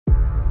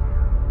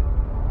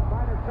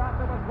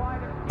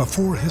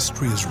Before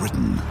history is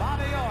written,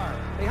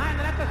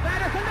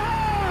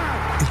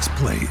 it's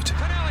played.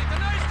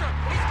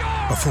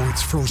 Before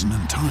it's frozen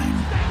in time,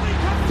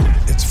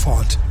 it's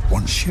fought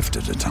one shift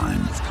at a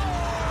time.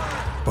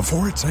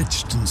 Before it's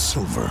etched in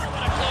silver,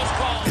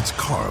 it's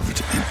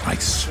carved in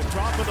ice.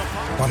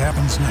 What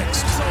happens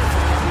next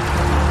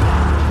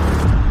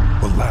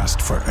will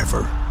last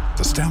forever.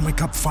 The Stanley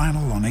Cup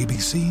Final on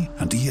ABC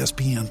and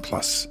ESPN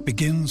Plus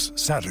begins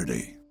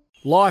Saturday.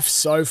 Life's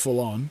so full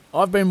on.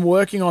 I've been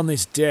working on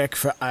this deck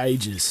for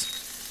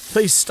ages.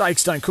 These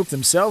steaks don't cook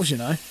themselves, you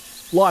know.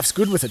 Life's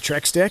good with a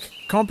Trex deck.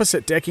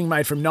 Composite decking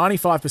made from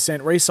 95%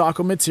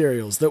 recycled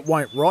materials that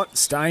won't rot,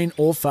 stain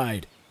or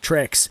fade.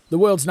 Trex, the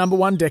world's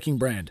 #1 decking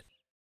brand.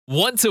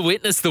 Want to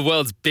witness the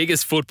world's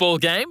biggest football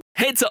game?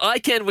 Head to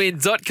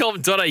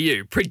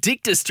iCanWin.com.au,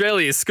 predict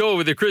Australia's score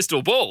with a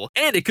crystal ball,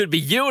 and it could be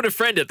you and a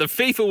friend at the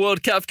FIFA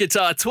World Cup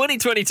Qatar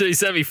 2022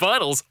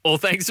 semi-finals, all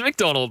thanks to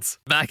McDonald's.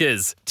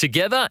 Maccas,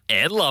 together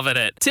and loving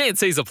it.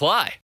 TNCs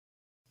apply.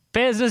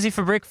 Bears Izzy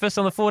for breakfast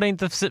on the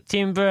 14th of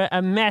September. A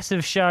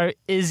massive show.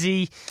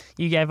 Izzy,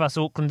 you gave us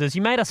Aucklanders.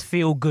 You made us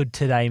feel good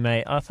today,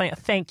 mate. I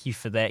thank you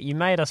for that. You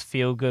made us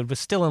feel good. We're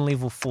still in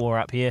level 4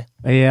 up here.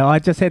 Yeah, I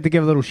just had to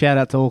give a little shout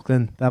out to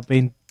Auckland. They've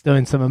been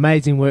doing some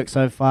amazing work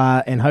so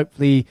far, and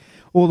hopefully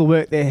all the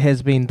work that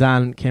has been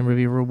done can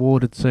be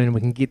rewarded soon and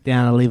we can get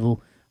down a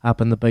level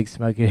up in the Big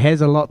Smoke. It has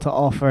a lot to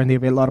offer, and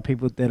there'll be a lot of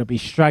people that'll be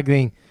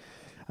struggling,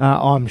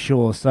 I'm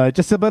sure. So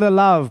just a bit of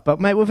love. But,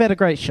 mate, we've had a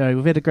great show.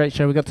 We got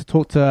to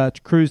talk to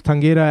Cruz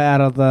Tangira out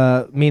of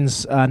the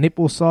men's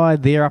netball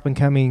side, their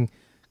up-and-coming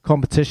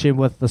competition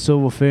with the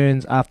Silver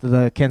Ferns after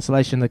the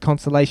cancellation of the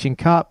Constellation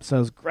Cup. So it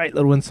was great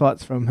little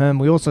insights from him.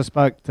 We also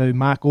spoke to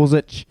Mark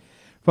Orzic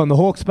from the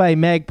Hawke's Bay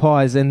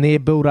Magpies and their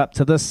build-up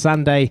to this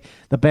Sunday,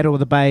 the Battle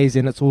of the Bays,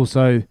 and it's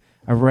also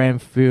a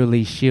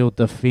Ranfurly Shield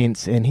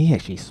defence, and he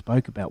actually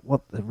spoke about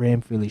what the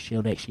Ranfurly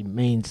Shield actually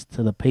means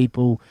to the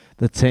people,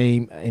 the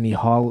team, and he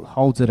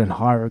holds it in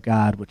high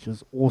regard, which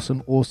is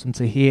awesome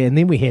to hear. And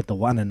then we had the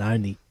one and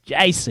only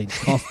Jason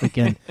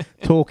Costigan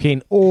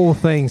talking all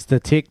things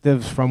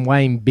detectives from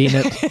Wayne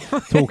Bennett,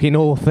 talking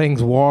all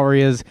things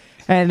Warriors,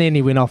 and then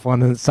he went off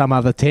on some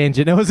other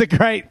tangent. It was a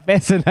great,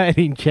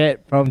 fascinating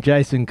chat from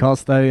Jason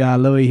Costo.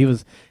 Louis,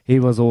 he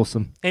was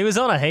awesome. He was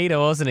on a heater,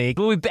 wasn't he?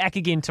 We'll be back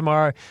again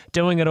tomorrow,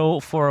 doing it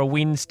all for a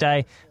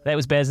Wednesday. That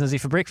was Baz and Izzy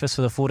for breakfast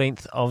for the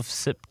 14th of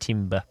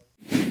September.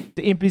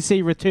 The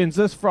NPC returns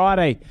this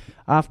Friday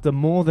after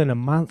more than a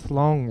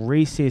month-long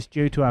recess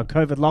due to our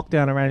COVID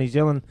lockdown around New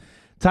Zealand.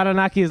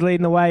 Taranaki is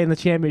leading the way in the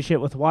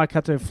championship with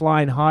Waikato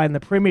flying high in the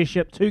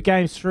premiership, 2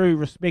 games through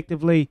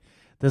respectively.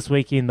 This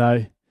weekend,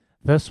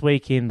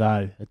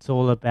 though, it's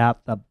all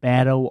about the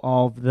Battle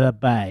of the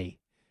Bay.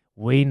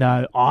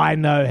 I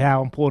know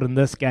how important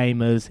this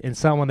game is, and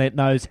someone that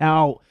knows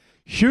how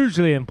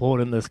hugely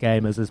important this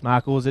game is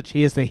Mark Orzic.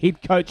 He is the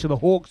head coach of the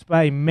Hawke's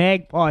Bay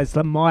Magpies,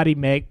 the mighty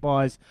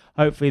Magpies.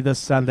 Hopefully this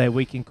Sunday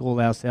we can call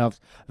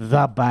ourselves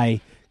the Bay.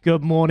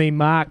 Good morning,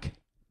 Mark.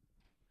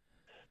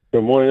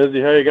 Good morning,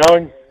 Izzy. How are you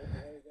going?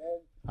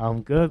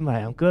 I'm good,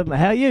 mate.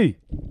 How are you?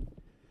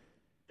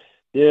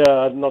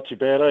 Yeah, not too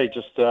bad, eh?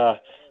 Just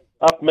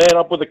up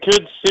with the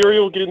kids,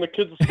 getting the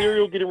kids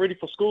cereal, getting ready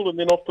for school, and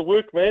then off to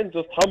work, man.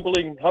 Just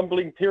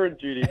humbling parent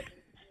duties.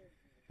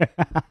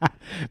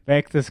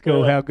 Back to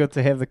school. Yeah. How good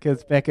to have the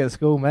kids back at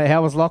school, mate.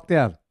 How was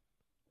lockdown?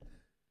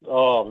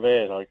 Oh,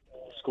 man,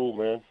 school,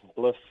 man.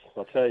 Bliss,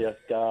 I tell you.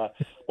 My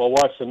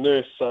wife's a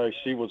nurse, so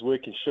she was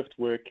working shift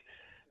work,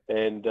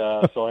 and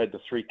so I had the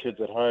 3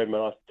 kids at home.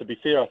 And to be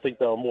fair, I think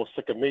they were more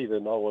sick of me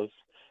than I was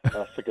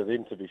sick of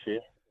them, to be fair.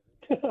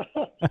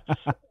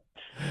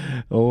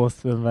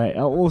 Awesome, mate.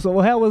 Also,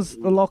 how was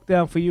the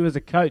lockdown for you as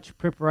a coach?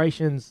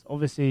 Preparations,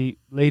 obviously,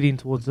 leading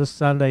towards this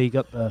Sunday. You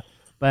got the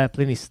Bay of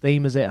Plenty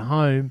Steamers at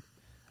home.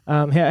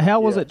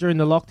 How was it during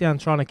the lockdown,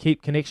 trying to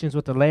keep connections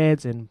with the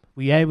lads, and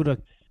were you able to,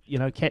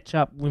 catch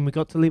up when we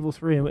got to level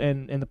 3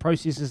 and the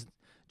processes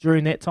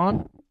during that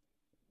time?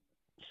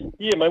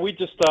 Yeah, mate. We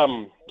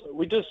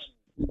just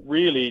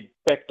really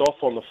backed off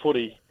on the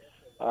footy.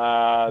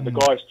 The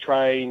guys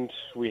trained.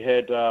 We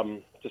had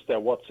just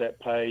our WhatsApp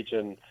page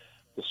and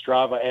the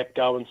Strava app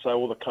going, so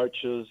all the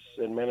coaches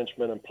and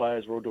management and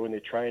players were all doing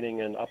their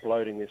training and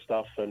uploading their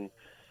stuff, and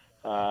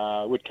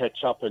we'd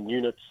catch up in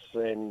units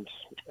and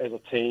as a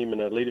team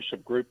and a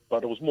leadership group,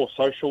 but it was more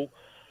social,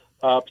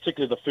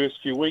 particularly the first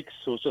few weeks.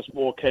 It was just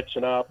more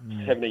catching up,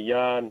 having a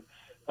yarn,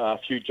 a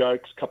few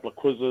jokes, a couple of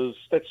quizzes,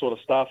 that sort of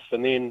stuff.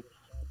 And then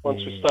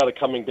once we started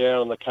coming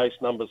down and the case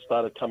numbers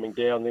started coming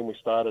down, then we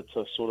started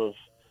to sort of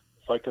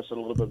focus a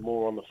little bit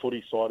more on the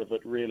footy side of it,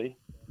 really.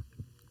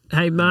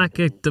 Hey, Mark,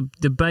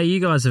 the Bay, you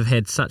guys have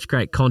had such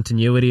great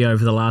continuity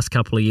over the last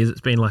couple of years. It's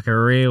been like a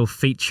real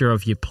feature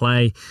of your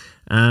play.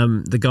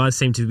 The guys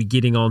seem to be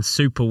getting on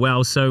super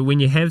well. So when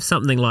you have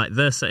something like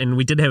this, and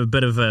we did have a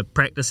bit of a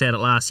practice at it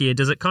last year,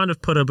 does it kind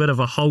of put a bit of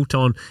a halt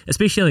on,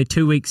 especially only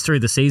 2 weeks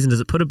through the season,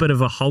 does it put a bit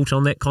of a halt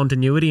on that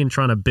continuity and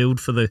trying to build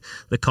for the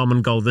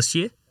common goal this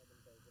year?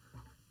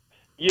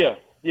 Yeah,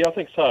 I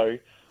think so.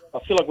 I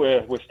feel like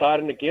we're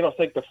starting again. I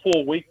think the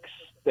 4 weeks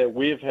that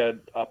we've had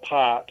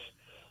apart,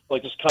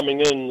 like just coming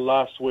in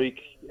last week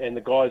and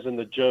the guys in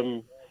the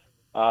gym,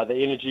 the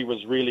energy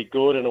was really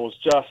good, and it was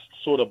just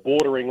sort of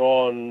bordering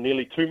on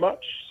nearly too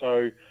much.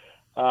 So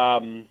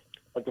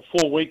like the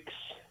 4 weeks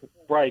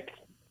break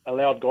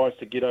allowed guys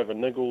to get over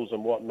niggles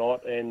and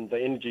whatnot, and the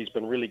energy's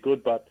been really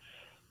good. But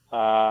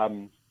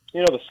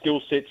the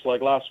skill sets,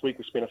 like last week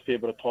we spent a fair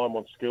bit of time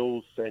on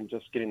skills and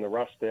just getting the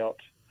rust out.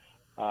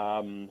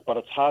 But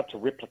it's hard to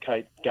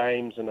replicate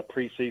games in a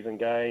pre-season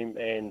game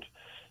and,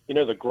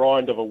 the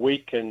grind of a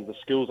week and the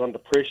skills under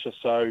pressure.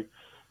 So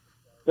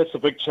that's a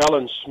big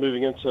challenge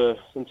moving into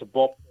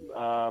BOP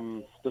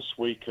this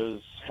week,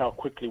 is how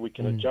quickly we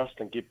can adjust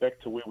and get back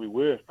to where we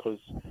were, because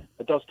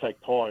it does take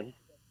time.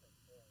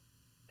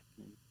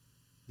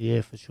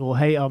 Yeah, for sure.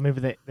 Hey, I remember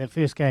that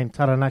first game,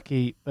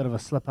 Taranaki, bit of a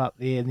slip up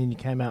there, and then you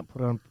came out and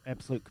put on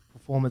absolute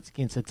performance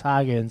against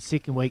Otago in the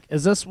second week.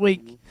 Is this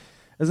week,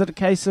 is it a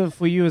case of,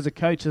 for you as a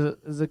coach,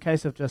 is it a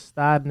case of just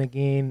starting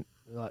again,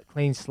 like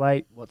clean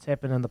slate, what's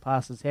happened in the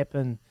past has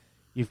happened?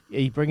 Are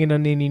you bringing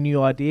in any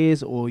new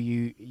ideas, or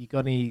you got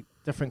any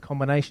different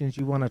combinations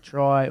you want to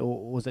try,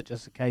 or is it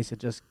just a case of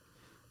just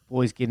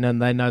boys getting in,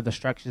 they know the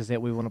structures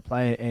that we want to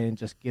play and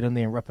just get in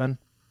there and rip in?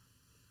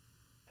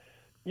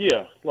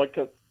 Yeah, like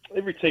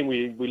every team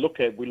we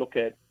look at,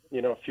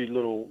 a few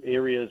little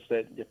areas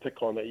that you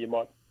pick on that you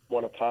might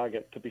want to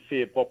target. To be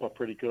fair, BOP are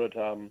pretty good.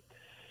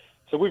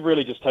 So we've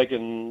really just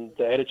taken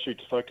the attitude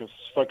to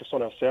focus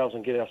on ourselves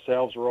and get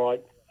ourselves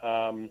right.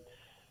 And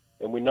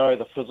we know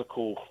the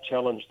physical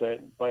challenge that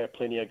Bay of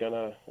Plenty are going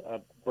to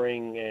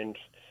bring, and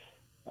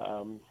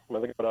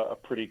they've got a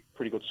pretty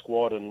good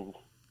squad and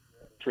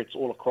threats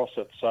all across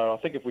it. So I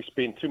think if we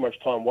spend too much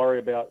time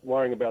worrying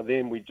about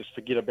them, we just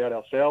forget about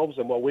ourselves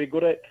and what we're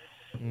good at.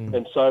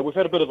 And so we've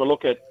had a bit of a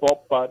look at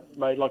BOP, but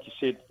mate, like you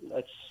said,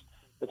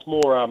 it's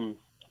more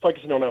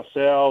focusing on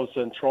ourselves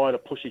and trying to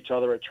push each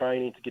other at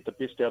training to get the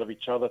best out of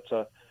each other.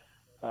 To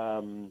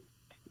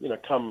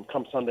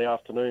come Sunday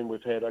afternoon,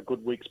 we've had a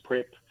good week's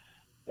prep,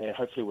 and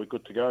hopefully we're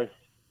good to go.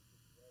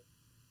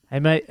 Hey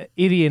mate,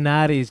 Eddie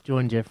Inari's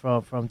joined you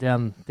from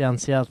down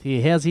south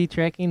here. How's he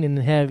tracking, and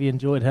how have you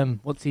enjoyed him?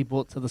 What's he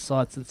brought to the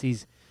side since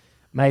he's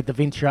made the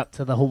venture up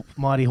to the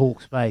mighty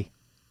Hawke's Bay?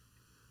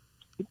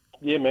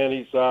 Yeah, man,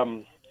 he's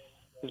been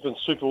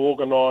super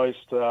organised.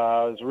 He's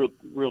a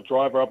real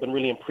driver. I've been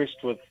really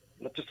impressed with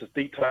just his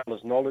detail,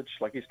 his knowledge.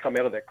 Like, he's come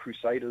out of that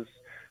Crusaders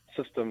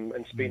system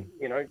and spent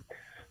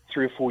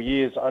 3 or 4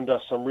 years under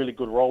some really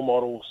good role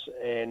models,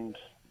 and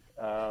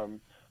so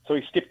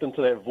he stepped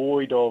into that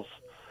void of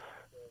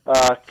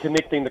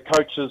connecting the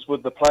coaches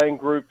with the playing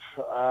group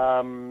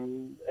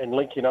and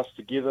linking us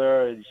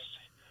together.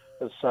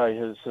 As I say,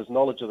 his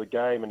knowledge of the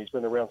game, and he's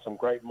been around some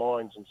great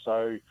minds, and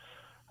so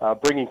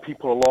bringing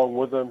people along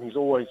with him. He's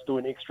always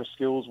doing extra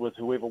skills with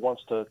whoever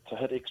wants to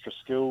hit extra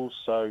skills.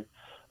 So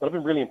I've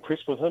been really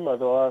impressed with him over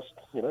the last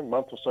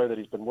month or so that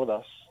he's been with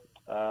us,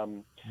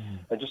 and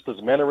just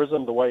his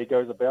mannerism, the way he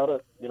goes about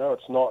it.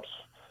 It's not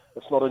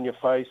in your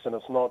face, and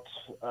it's not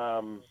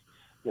a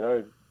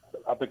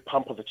big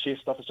pump of the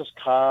chest stuff. It's just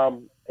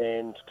calm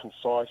and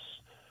concise.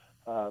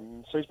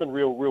 So he's been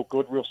real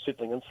good, real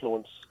settling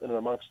influence in and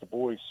amongst the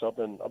boys. So I've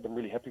been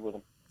really happy with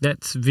him.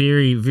 That's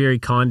very, very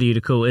kind of you to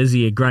call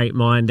Izzy a great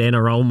mind and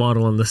a role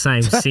model in the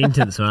same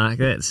sentence, Mark.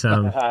 That's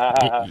your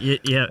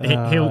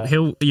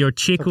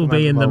check will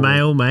be in the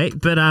mail, mate.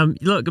 But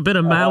look, a bit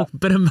of mail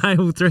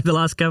through the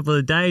last couple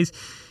of days.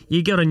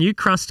 You got a new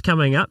crust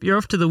coming up. You're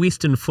off to the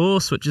Western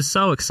Force, which is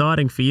so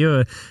exciting for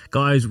you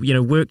guys.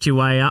 Worked your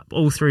way up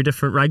all through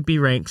different rugby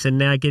ranks, and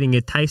now getting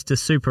a taste of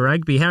Super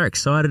Rugby. How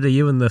excited are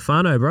you and the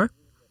whānau, bro?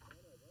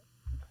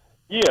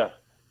 Yeah,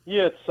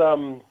 it's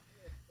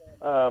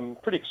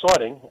pretty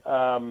exciting.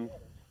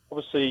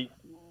 Obviously,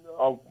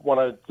 I want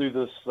to do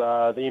this,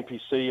 the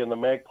NPC and the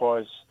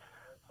Magpies.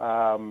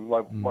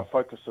 My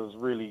focus is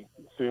really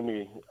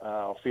fairly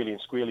and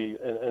squarely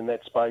in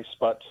that space,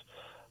 but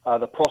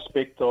the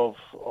prospect of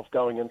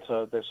going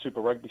into the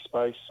Super Rugby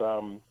space,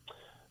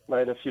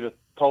 mate, if you'd have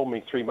told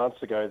me 3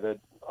 months ago that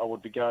I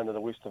would be going to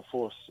the Western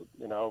Force,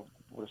 I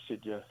would have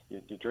said you're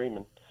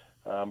dreaming.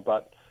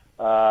 But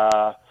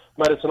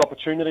mate, it's an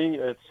opportunity.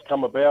 It's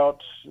come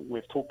about.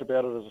 We've talked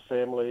about it as a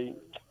family.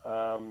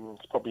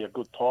 It's probably a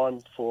good time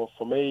for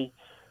me,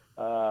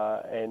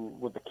 and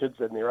with the kids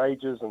and their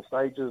ages and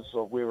stages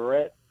of where we're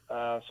at.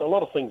 So a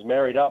lot of things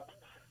married up.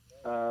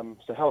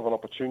 It's a hell of an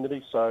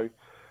opportunity. So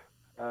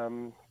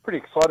pretty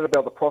excited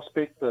about the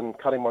prospect and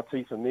cutting my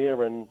teeth in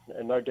there, and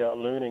no doubt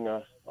learning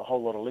a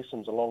whole lot of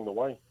lessons along the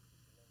way.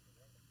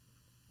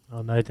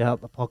 Oh, no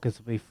doubt the pockets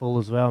will be full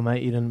as well,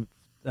 mate. You didn't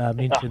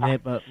mention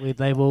that, but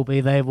they will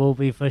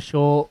be for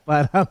sure.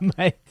 But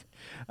mate,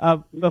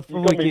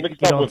 before we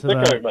get on to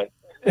Dicko, mate.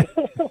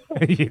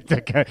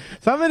 Dicko.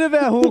 Something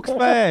about Hawke's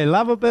Bay.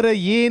 Love a bit of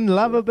yen,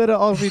 love a bit of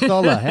Aussie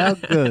dollar. How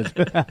good.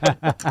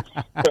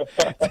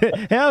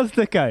 How's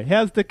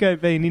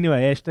Dicko been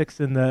anyway? Ash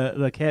Dixon,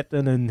 the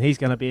captain, and he's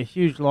going to be a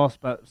huge loss,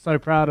 but so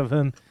proud of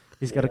him.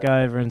 He's got to go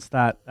over and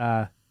start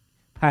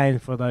paying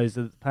for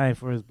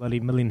his bloody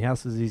million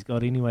houses he's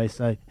got anyway.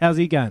 So how's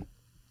he going?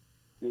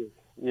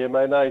 Yeah,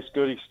 mate, no, he's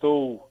good. He's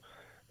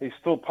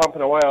still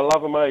pumping away. I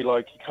love him, mate.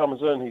 Like, he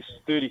comes in, he's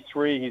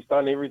 33, he's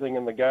done everything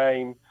in the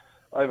game,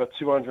 over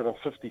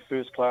 250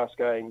 first-class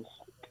games,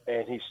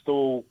 and he's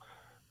still,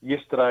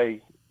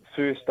 yesterday,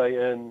 first day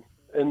in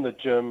the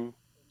gym,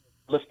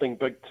 lifting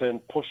big tin,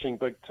 pushing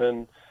big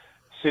tin,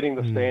 setting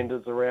the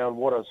standards around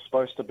what it's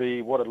supposed to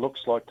be, what it looks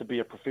like to be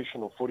a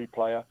professional footy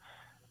player,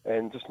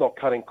 and just not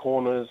cutting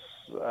corners.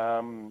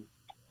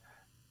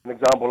 An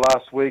example,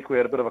 last week we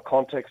had a bit of a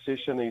contact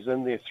session. He's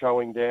in there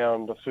throwing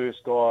down the first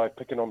guy,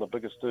 picking on the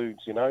biggest dudes,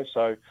 you know.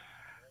 So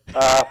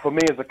for me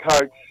as a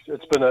coach,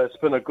 it's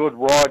been a good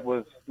ride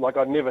with, like,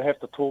 I never have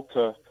to talk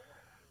to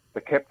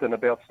the captain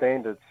about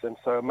standards, and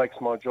so it makes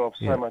my job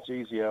so much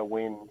easier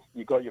when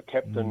you got your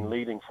captain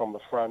leading from the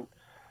front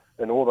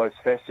in all those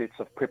facets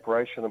of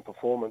preparation and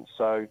performance.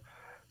 So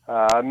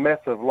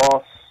massive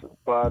loss,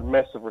 but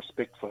massive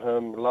respect for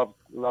him.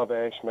 Love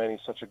Ash, man. He's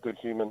such a good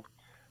human.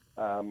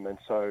 And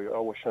so I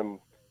wish him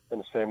and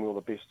his family all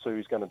the best too.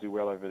 He's going to do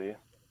well over there.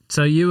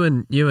 So you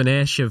and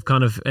Ash have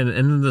kind of,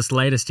 in this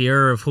latest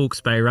era of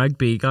Hawke's Bay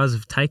Rugby, you guys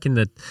have taken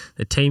the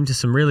team to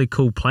some really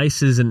cool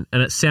places, and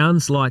it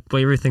sounds like,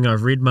 by everything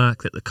I've read,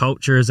 Mark, that the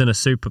culture is in a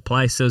super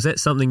place. So is that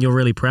something you're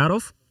really proud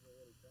of?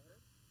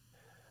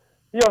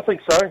 Yeah, I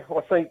think so.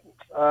 I think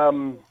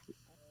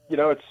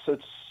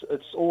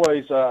it's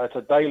always it's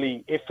a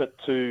daily effort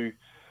to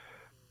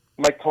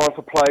make time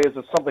for players.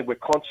 It's something we're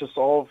conscious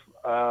of,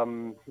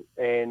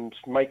 and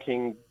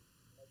making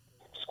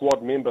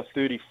squad member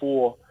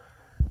 34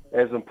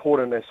 as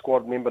important as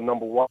squad member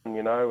number 1,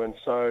 you know. And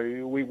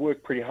so we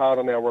work pretty hard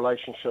on our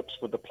relationships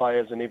with the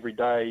players, and every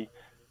day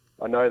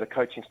I know the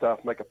coaching staff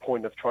make a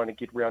point of trying to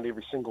get around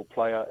every single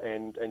player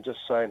and just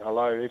saying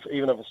hello,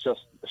 even if it's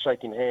just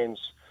shaking hands.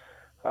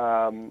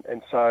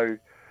 And so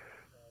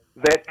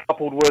that,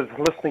 coupled with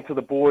listening to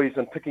the boys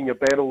and picking your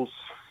battles,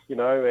 you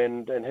know,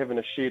 and having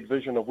a shared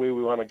vision of where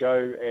we want to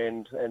go,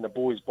 and the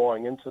boys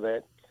buying into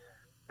that.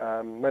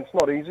 It's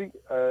not easy.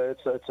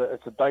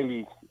 It's a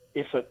daily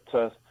effort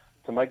to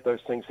make those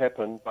things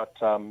happen. But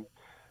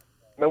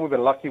we've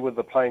been lucky with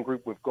the playing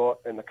group we've got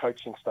and the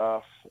coaching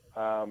staff,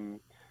 and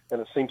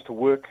it seems to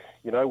work.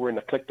 You know, we're an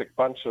eclectic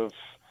bunch of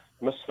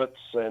misfits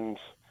and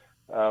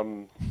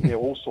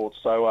all sorts.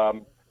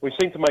 So we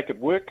seem to make it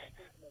work,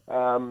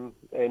 and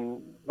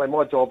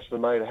my job's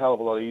been made a hell of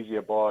a lot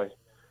easier by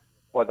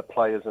the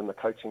players and the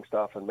coaching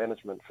staff and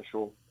management, for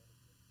sure.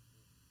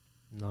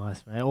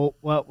 Nice, man.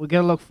 Well, we're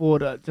going to look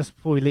forward, just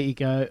before we let you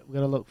go, we're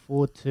going to look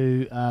forward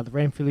to the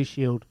Ranfurly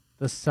Shield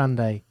this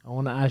Sunday. I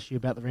want to ask you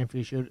about the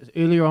Ranfurly Shield.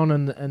 Earlier on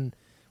in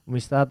when we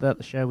started out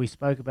the show, we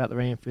spoke about the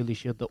Ranfurly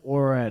Shield, the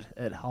aura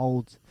it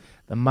holds,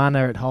 the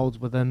mana it holds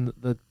within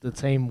the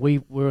team. We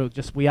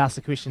asked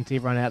the question to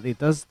everyone out there,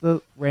 does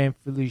the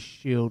Ranfurly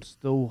Shield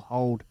still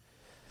hold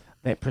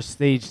that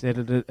prestige that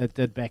it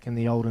did back in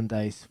the olden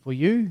days? For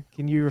you,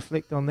 can you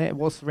reflect on that?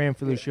 What's the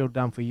Ranfurly Shield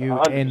done for you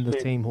and the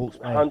team Hawke's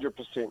Bay?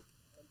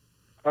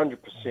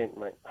 100%,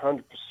 mate,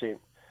 100%.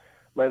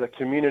 May the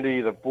community,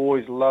 the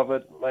boys love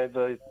it. May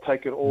they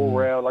take it all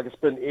round. Like, it's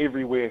been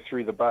everywhere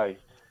through the Bay.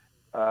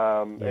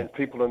 And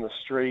people in the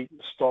street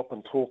stop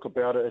and talk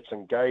about it. It's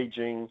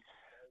engaging.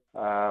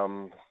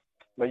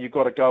 You've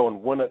got to go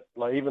and win it.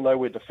 Like, even though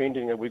we're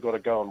defending it, we've got to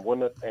go and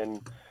win it.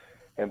 And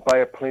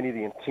Bay of Plenty,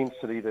 the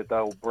intensity that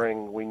they'll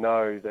bring, we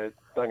know that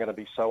they're going to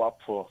be so up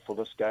for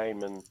this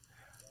game. And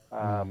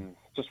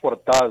just what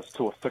it does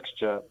to a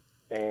fixture,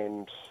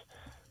 and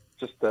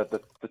just the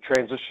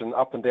transition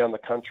up and down the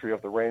country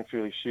of the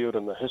Ranfurly Shield,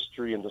 and the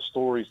history and the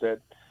stories that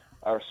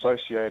are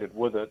associated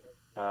with it.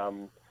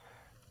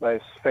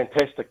 It's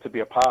fantastic to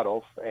be a part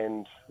of.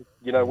 And,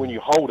 you know, when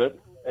you hold it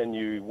and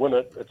you win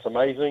it, it's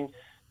amazing.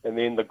 And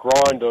then the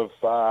grind of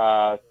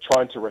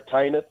trying to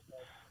retain it,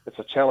 it's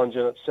a challenge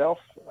in itself.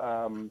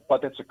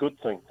 But that's a good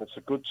thing. It's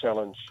a good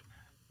challenge.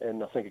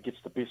 And I think it gets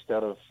the best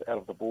out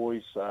of the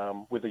boys,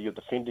 whether you're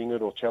defending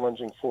it or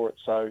challenging for it.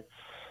 So,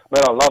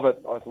 man, I love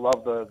it. I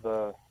love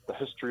the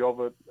history of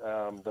it,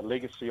 the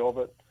legacy of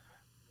it.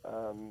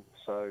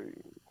 So,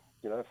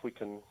 you know, if we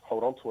can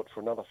hold on to it for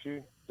another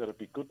few, that'd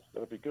be good.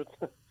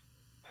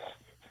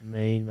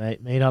 Mean,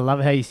 mate. Mean. I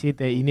love how you said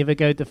that. You never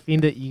go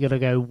defend it, you got to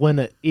go win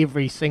it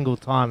every single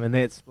time, and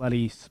that's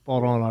bloody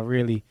spot on. I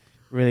really,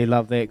 really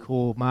love that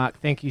call, Mark.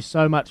 Thank you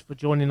so much for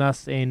joining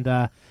us,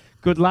 and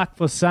good luck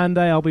for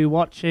Sunday. I'll be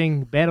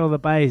watching Battle of the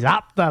Bays.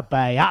 Up the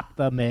Bay, up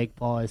the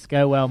Magpies.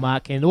 Go well,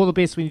 Mark, and all the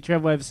best when you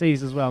travel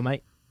overseas as well,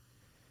 mate.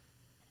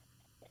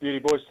 Beauty,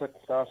 boys.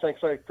 Thanks,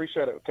 I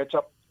appreciate it. Catch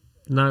up.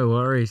 No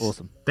worries.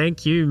 Awesome.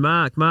 Thank you,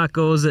 Mark. Mark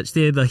Orzic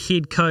there, the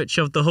head coach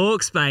of the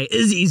Hawke's Bay,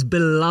 Izzy's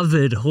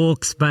beloved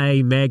Hawke's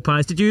Bay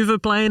Magpies. Did you ever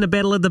play in a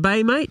Battle of the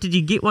Bay, mate? Did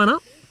you get one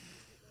up?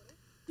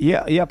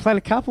 Yeah, I played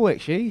a couple,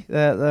 actually.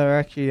 They're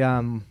actually,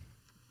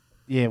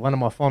 one of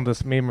my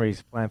fondest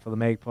memories playing for the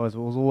Magpies. It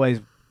was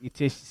always, you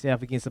test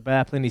yourself against the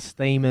Bay of Plenty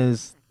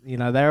Steamers. You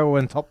know, they were all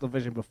in top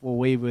division before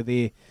we were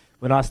there.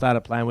 When I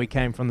started playing, we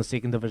came from the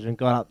second division,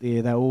 got up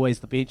there. They were always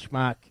the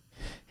benchmark.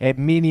 Had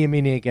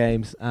many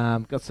games.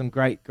 Got some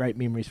great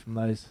memories from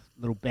those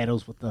little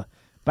battles with the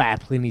Bay of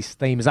Plenty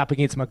steam is up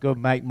against my good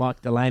mate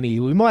Mike Delaney.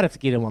 We might have to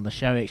get him on the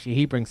show, actually.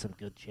 He brings some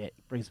good chat.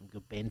 He brings some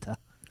good banter.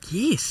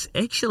 Yes,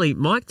 actually,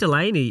 Mike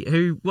Delaney,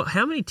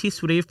 how many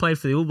tests would he have played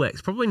for the All Blacks?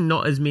 Probably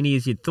not as many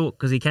as you'd thought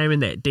because he came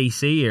in that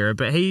DC era,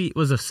 but he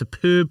was a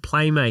superb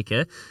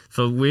playmaker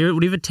for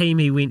whatever team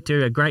he went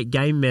to, a great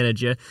game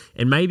manager,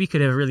 and maybe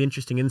could have a really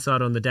interesting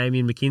insight on the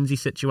Damien McKenzie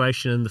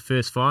situation in the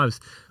first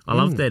fives. I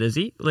love that,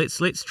 Izzy.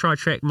 Let's try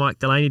track Mike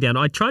Delaney down.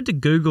 I tried to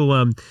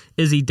Google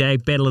Izzy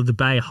Dag Battle of the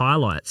Bay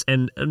highlights,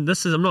 and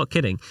this is, I'm not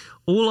kidding,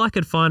 all I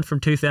could find from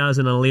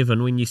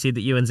 2011 when you said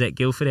that you and Zach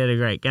Guilford had a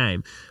great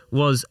game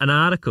was an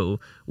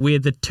article where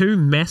the two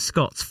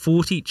mascots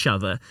fought each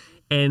other,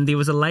 and there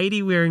was a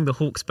lady wearing the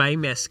Hawke's Bay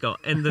mascot,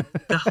 and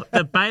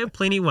the Bay of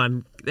Plenty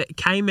one that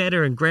came at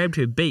her and grabbed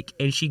her beak,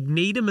 and she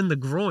kneed him in the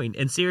groin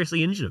and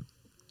seriously injured him.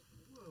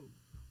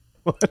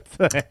 What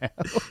the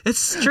hell?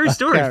 It's a true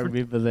story. I can't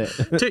remember that.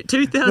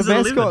 2011.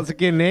 The mascots are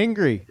getting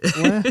angry.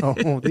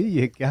 Wow, there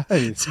you go.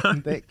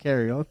 That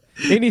carry on.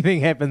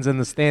 Anything happens in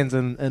the stands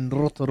in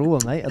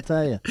Rotorua, mate, I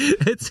tell you.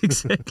 That's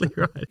exactly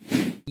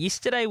right.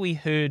 Yesterday we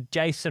heard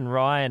Jason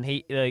Ryan,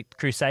 the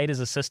Crusaders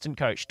assistant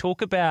coach,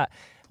 talk about,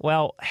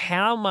 well,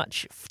 how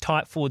much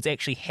tight forwards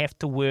actually have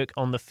to work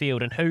on the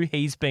field and who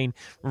he's been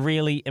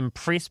really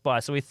impressed by.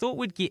 So we thought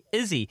we'd get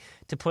Izzy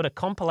to put a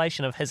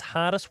compilation of his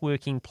hardest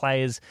working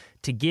players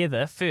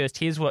together. First,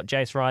 here's what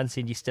Jace Ryan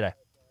said yesterday.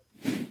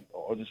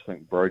 I just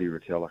think Brodie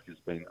Retallick has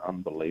been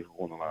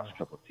unbelievable in the last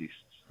couple of tests.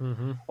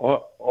 Mm-hmm.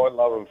 I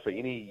love him for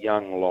any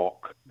young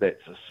lock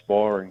that's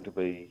aspiring to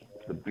be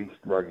the best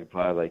rugby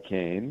player they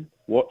can.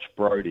 Watch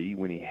Brodie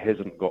when he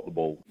hasn't got the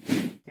ball.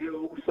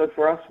 So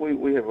for us,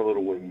 we have a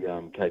little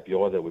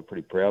KPI that we're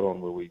pretty proud on,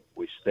 where we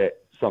stat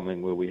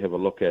something where we have a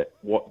look at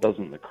what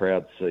doesn't the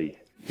crowd see.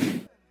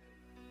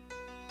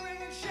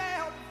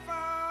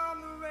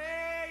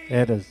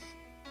 That is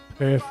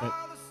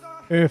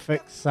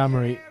perfect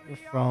summary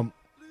from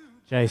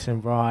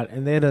Jason Ryan,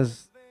 and that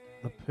is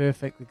the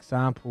perfect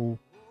example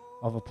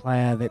of a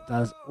player that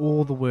does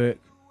all the work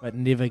but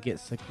never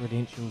gets the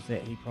credentials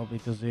that he probably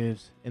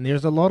deserves. And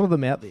there's a lot of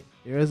them out there.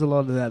 There is a lot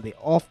of them out there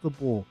off the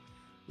ball.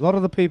 A lot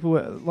of the people,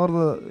 a lot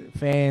of the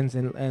fans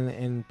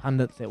and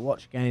pundits that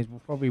watch games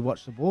will probably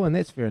watch the ball, and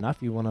that's fair enough.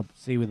 You want to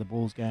see where the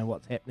ball's going,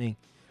 what's happening.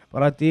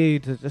 But I dare you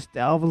to just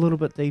delve a little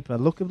bit deeper,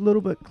 look a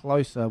little bit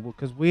closer,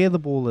 because where the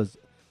ball is,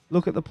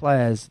 look at the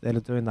players that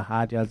are doing the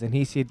hard yards. And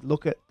he said,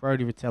 look at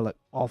Brodie Retallick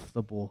off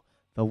the ball,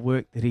 the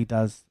work that he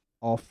does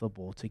off the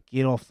ball to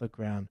get off the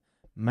ground,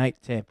 make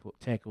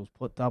tackles,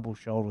 put double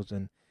shoulders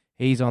in.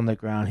 He's on the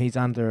ground. He's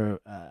under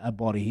a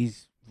body.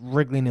 He's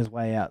wriggling his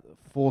way out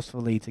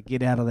forcefully to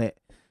get out of that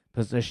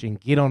position,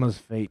 get on his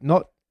feet,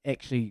 not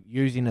actually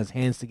using his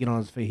hands to get on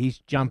his feet. He's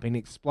jumping,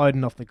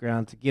 exploding off the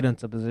ground to get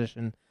into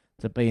position,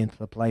 to be into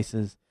the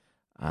places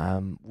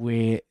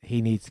where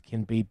he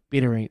can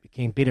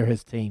better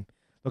his team.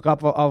 Look,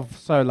 I'm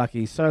so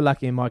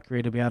lucky in my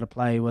career to be able to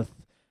play with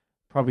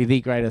probably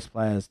the greatest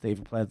players to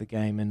ever play the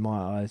game in my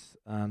eyes.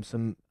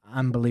 Some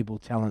unbelievable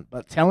talent.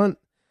 But talent,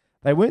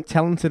 they weren't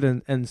talented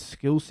in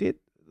skill set.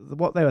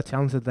 What they were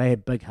talented, they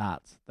had big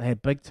hearts. They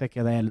had big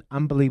ticker. They had an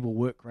unbelievable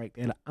work rate.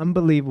 They had an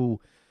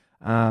unbelievable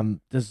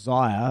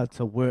desire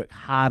to work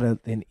harder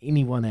than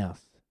anyone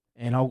else.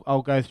 And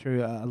I'll go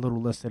through a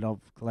little list that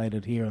I've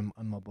collated here in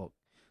my book.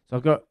 So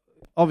I've got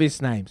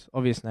obvious names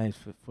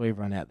for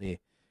everyone out there.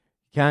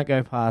 Can't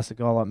go past a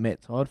guy like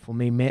Matt Todd. For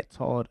me, Matt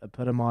Todd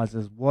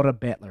epitomises what a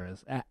battler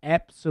is. An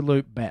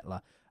absolute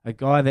battler. A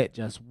guy that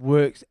just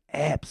works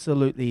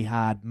absolutely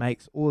hard,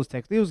 makes all his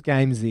tackles. There was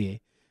games there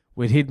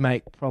where he'd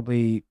make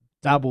probably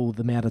double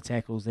the amount of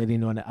tackles that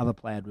any other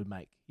player would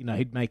make. You know,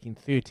 he'd make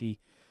 30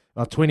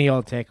 or 20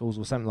 odd tackles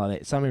or something like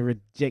that. Something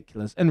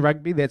ridiculous. In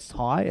rugby, that's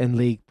high. In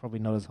league, probably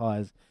not as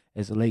high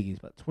as the league is.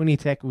 But 20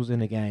 tackles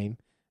in a game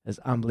is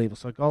unbelievable.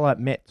 So a guy like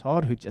Matt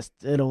Todd, who just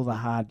did all the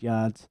hard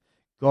yards,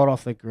 got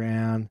off the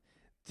ground,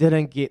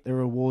 didn't get the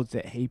rewards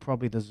that he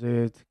probably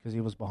deserved because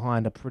he was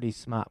behind a pretty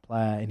smart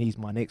player, and he's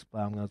my next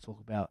player I'm going to talk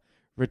about,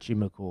 Richie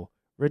McCaw.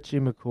 Richie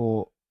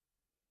McCaw,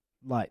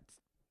 like,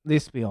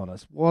 let's be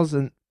honest,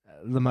 wasn't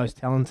the most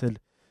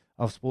talented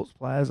of sports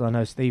players. I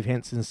know Steve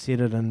Hansen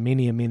said it in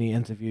many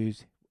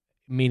interviews,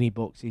 many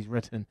books he's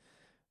written.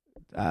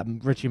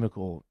 Richie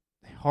McCaw,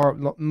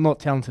 not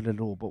talented at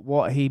all, but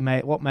what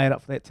made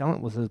up for that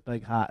talent was his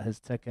big heart, his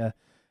ticker,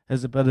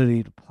 his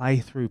ability to play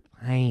through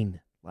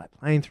pain. Like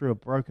playing through a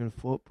broken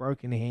foot,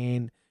 broken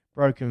hand,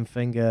 broken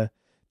finger,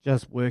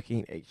 just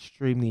working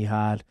extremely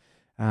hard.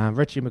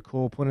 Richie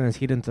McCaw putting his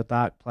head into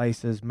dark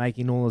places,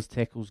 making all his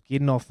tackles,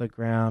 getting off the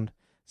ground.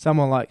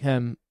 Someone like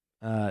him,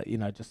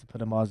 just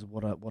epitomises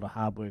what a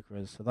hard worker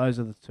is. So those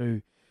are the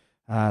two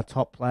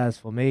top players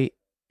for me.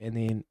 And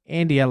then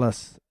Andy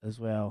Ellis as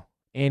well.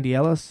 Andy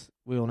Ellis,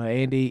 we all know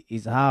Andy.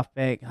 He's a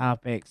halfback.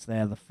 Halfbacks,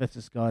 they are the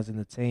fittest guys in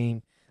the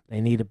team. They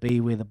need to be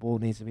where the ball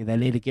needs to be. They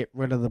need to get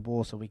rid of the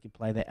ball so we can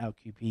play that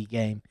LQP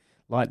game,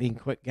 lightning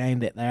quick game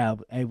that they are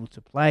able to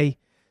play.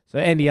 So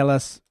Andy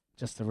Ellis,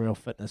 just a real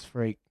fitness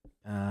freak.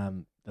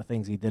 The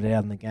things he did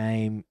out in the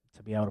game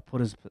to be able to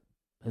put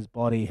his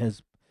body,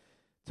 his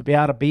to be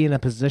able to be in a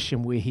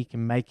position where he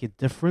can make a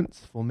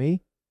difference for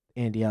me,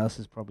 Andy Ellis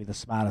is probably the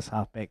smartest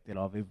halfback that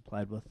I've ever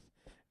played with.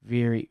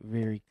 Very,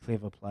 very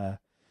clever player.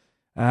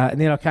 And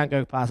then I can't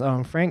go past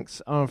Owen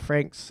Franks. Owen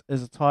Franks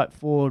is a tight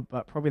forward,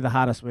 but probably the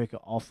hardest worker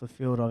off the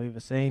field I've ever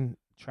seen.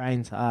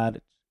 Trains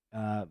hard,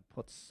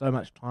 puts so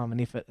much time and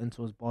effort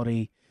into his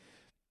body.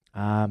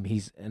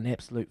 He's an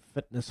absolute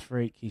fitness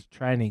freak. He's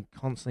training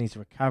constantly. He's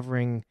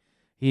recovering.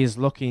 He is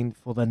looking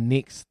for the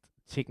next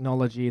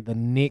technology, the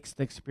next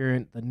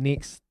experience, the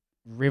next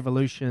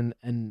revolution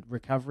in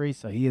recovery.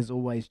 So he is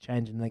always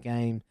changing the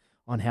game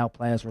on how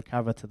players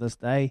recover to this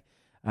day.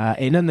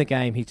 And in the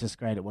game, he's just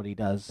great at what he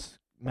does.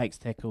 Makes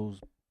tackles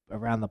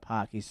around the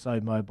park. He's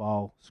so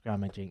mobile,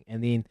 scrummaging.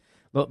 And then,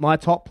 look, my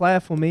top player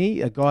for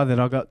me, a guy that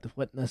I got to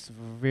witness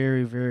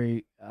very,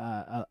 very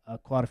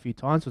quite a few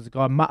times, was a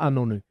guy,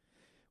 Ma'anonu.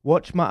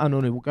 Watch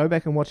Ma'anonu. We'll go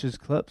back and watch his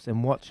clips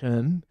and watch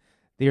him.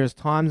 There is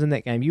times in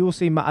that game, you will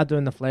see Ma'a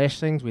doing the flash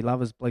things. We love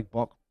his big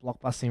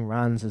blockbusting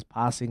runs, his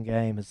passing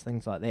game, his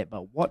things like that.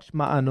 But watch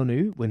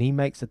Ma'anonu when he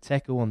makes a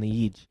tackle on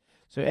the edge.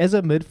 So as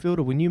a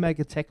midfielder, when you make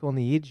a tackle on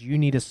the edge, you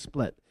need a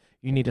split.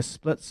 You need a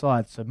split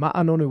side. So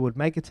Ma'anonu would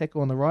make a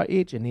tackle on the right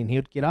edge, and then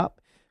he'd get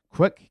up,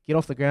 quick, get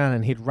off the ground,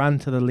 and he'd run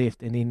to the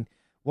left. And then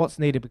what's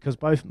needed, because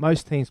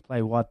most teams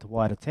play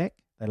wide-to-wide attack.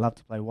 They love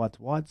to play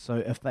wide-to-wide.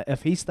 So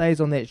if he stays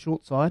on that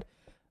short side,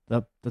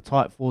 the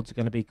tight forwards are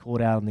going to be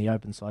caught out on the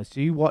open side. So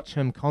you watch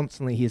him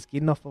constantly. He's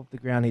getting off the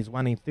ground. He's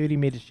running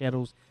 30-metre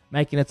shuttles,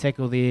 making a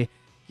tackle there,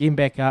 getting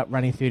back up,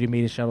 running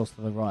 30-metre shuttles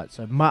to the right.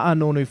 So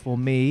Ma'anonu, for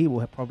me,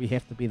 will probably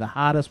have to be the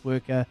hardest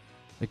worker,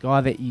 the guy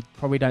that you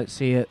probably don't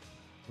see it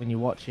when you're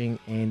watching.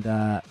 And,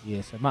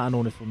 so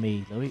Ma'anonu for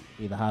me, Louis, will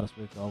be the hardest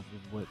worker I've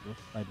ever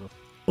played with.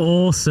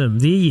 Awesome.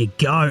 There you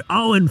go.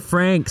 Owen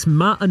Franks,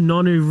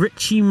 Ma'anonu,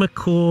 Richie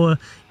McCaw,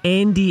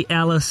 Andy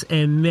Ellis,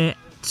 and Matt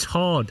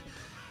Todd.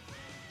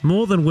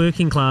 More than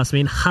working class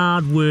men,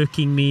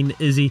 hard-working men,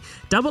 Izzy.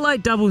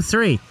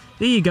 8833.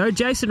 There you go.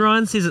 Jason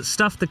Ryan says it's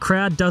stuff the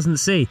crowd doesn't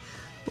see.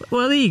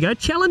 Well, there you go.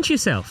 Challenge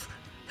yourself.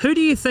 Who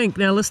do you think,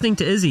 now listening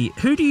to Izzy,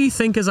 who do you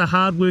think is a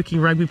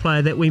hard-working rugby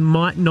player that we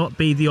might not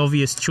be the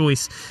obvious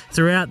choice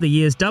throughout the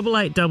years?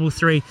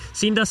 8833.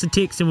 Send us a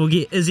text and we'll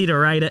get Izzy to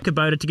rate it.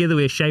 Kubota, together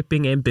we're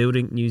shaping and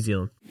building New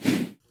Zealand.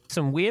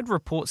 Some weird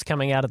reports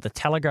coming out of the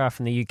Telegraph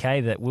in the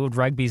UK that World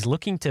Rugby is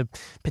looking to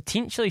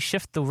potentially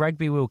shift the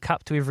Rugby World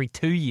Cup to every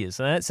 2 years.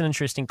 So that's an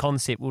interesting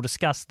concept. We'll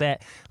discuss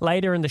that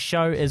later in the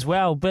show as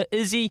well. But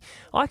Izzy,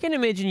 I can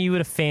imagine you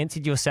would have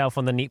fancied yourself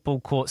on the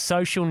netball court,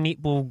 social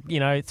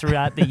netball,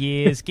 throughout the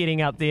years,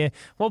 getting up there.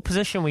 What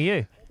position were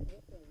you?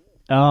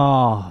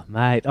 Oh,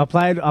 mate. I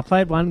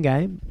played one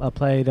game. I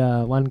played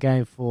one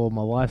game for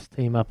my wife's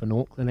team up in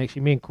Auckland.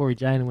 Actually, me and Corey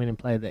Jane went and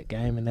played that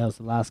game, and that was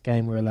the last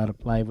game we were allowed to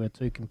play. We were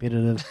too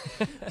competitive.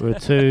 We were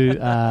too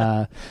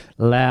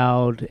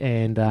loud,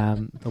 and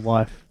the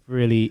wife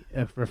really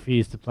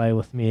refused to play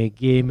with me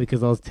again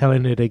because I was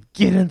telling her to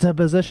get into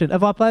position.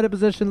 If I played a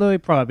position, Louis,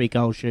 probably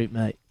goal shoot,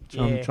 mate.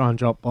 Try and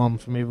drop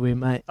bombs from everywhere,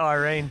 mate.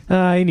 Irene.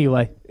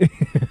 Anyway,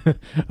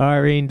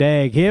 Irene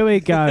Dagg. Here we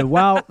go.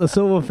 Well, the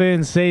Silver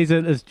Ferns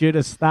season is due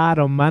to start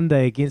on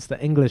Monday against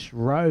the English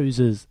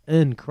Roses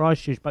in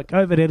Christchurch, but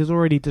COVID has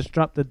already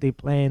disrupted their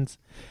plans,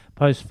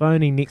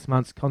 postponing next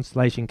month's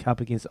Constellation Cup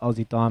against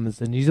Aussie Diamonds.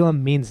 The New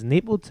Zealand men's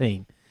netball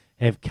team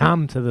have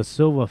come to the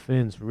Silver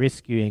Ferns'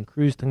 rescue, and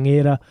Cruz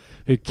Tangera,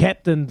 who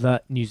captained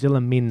the New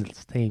Zealand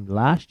men's team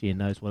last year,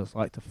 knows what it's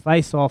like to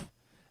face off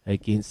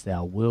against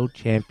our world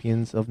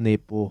champions of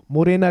netball.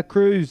 Morena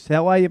Cruz,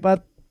 how are you,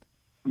 bud?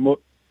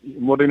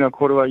 Morena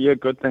Korua, yeah,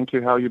 good, thank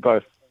you. How are you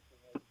both?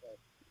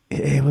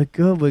 Yeah, we're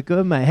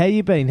good, mate. How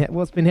you been?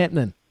 What's been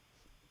happening?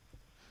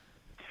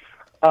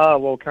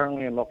 Well,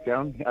 currently in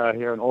lockdown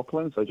here in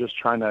Auckland, so just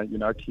trying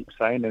to, keep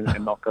sane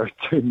and not go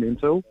too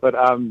mental. But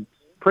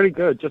pretty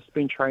good. Just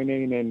been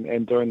training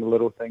and doing the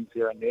little things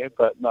here and there,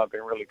 but no,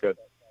 been really good.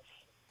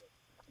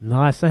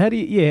 Nice. So what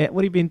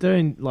have you been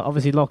doing? Like,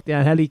 obviously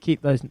lockdown. How do you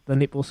keep the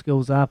netball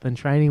skills up and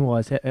training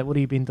wise? What have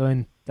you been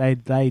doing day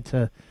to day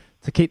to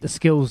keep the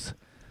skills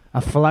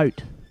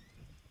afloat?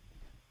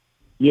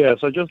 Yeah,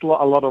 so just a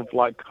lot of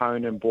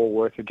cone and ball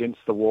work against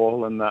the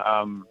wall in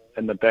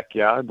the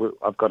backyard.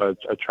 I've got a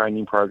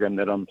training program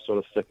that I'm sort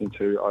of sticking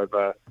to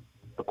over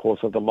the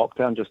course of the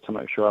lockdown, just to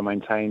make sure I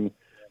maintain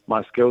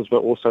my skills, but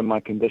also my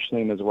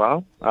conditioning as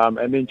well.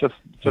 And then just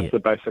the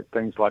basic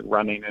things like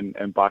running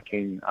and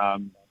biking.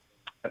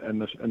 In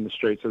the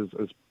streets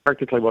is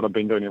practically what I've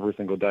been doing every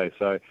single day.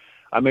 So,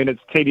 I mean,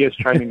 it's tedious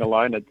training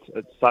alone. It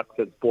sucks.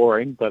 It's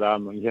boring, but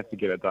you have to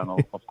get it done,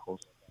 of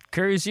course.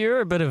 Cruz, you're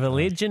a bit of a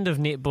legend of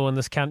netball in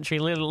this country,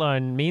 let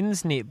alone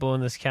men's netball in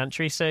this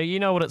country. So you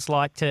know what it's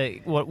like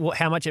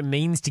how much it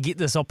means to get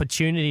this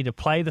opportunity to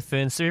play the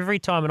Ferns. So every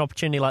time an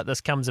opportunity like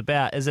this comes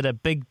about, is it a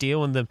big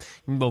deal in the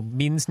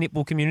men's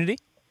netball community?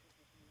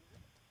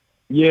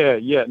 Yeah,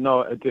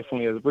 no, it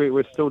definitely is.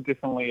 We're still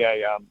definitely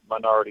a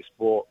minority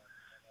sport.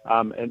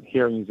 And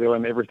here in New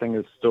Zealand, everything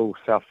is still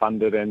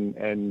self-funded,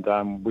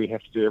 and we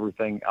have to do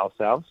everything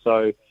ourselves.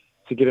 So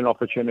to get an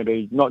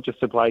opportunity, not just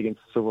to play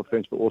against the Silver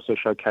Ferns, but also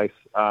showcase,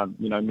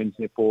 men's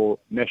netball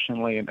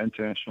nationally and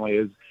internationally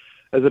is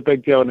a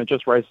big deal, and it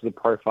just raises the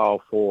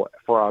profile for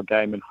our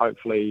game, and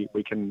hopefully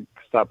we can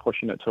start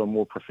pushing it to a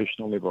more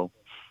professional level.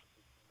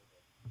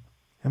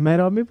 And mate,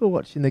 I remember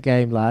watching the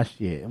game last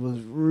year. It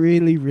was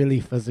really, really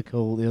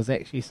physical. There was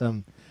actually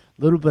some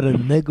little bit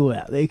of niggle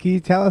out there. Can you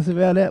tell us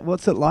about that?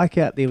 What's it like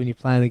out there when you're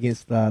playing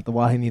against the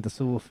Wahine, the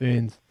Silver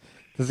Ferns?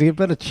 Does there a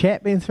bit of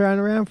chat being thrown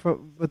around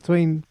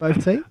between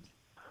both teams?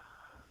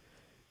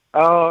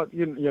 Oh,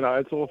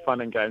 it's all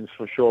fun and games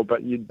for sure,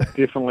 but we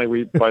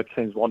both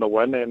teams want to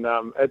win, and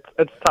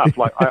it's tough.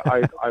 Like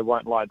I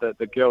won't lie,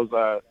 the girls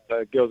are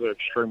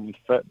extremely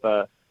fit.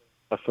 They're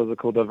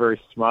physical. They're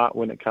very smart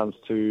when it comes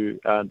to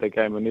the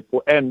game of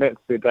netball, and that's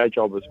their day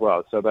job as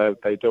well. So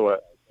they do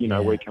it,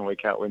 week in,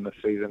 week out when the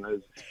season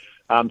is.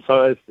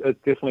 So it's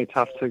definitely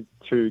tough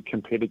to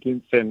compete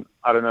against. And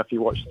I don't know if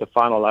you watched the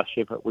final last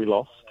year, but we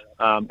lost,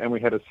 and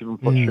we had a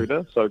 7-foot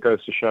shooter. So it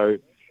goes to show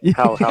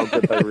how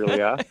good they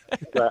really are.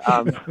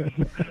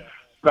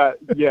 But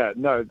yeah,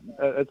 no,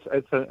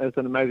 it's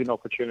an amazing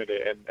opportunity,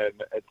 and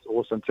it's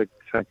awesome to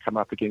come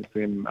up against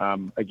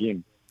them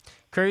again.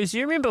 Cruz,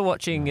 you remember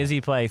watching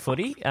Izzy play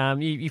footy?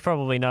 You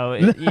probably know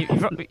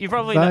it. You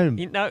probably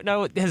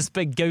know his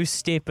big goose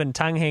step and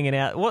tongue hanging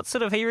out. What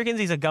sort of, he reckons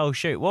he's a goal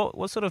shoot.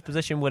 What sort of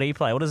position would he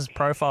play? What does his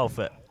profile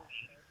fit?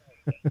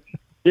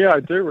 Yeah,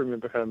 I do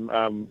remember him.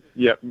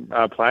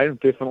 Playing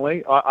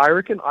definitely. I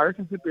reckon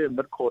he'd be a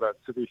mid-quarter.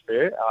 To be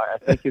fair, I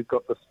think he's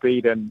got the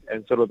speed and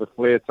sort of the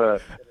flair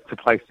to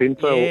play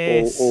centre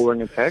or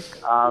wing attack.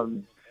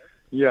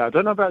 I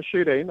don't know about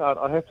shooting.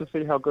 I have to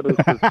see how good his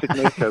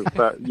technique is,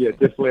 but yeah,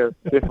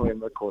 definitely in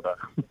the quarter.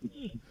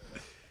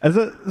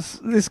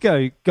 Let's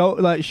go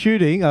like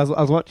shooting. I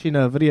was watching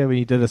a video when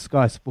you did a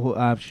Sky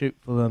Sport shoot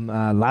for them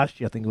last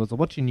year. I think it was. I was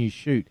watching you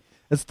shoot.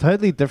 It's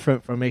totally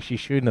different from actually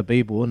shooting a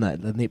b-ball, isn't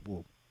it? The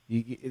netball.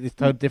 It's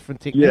totally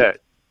different technique.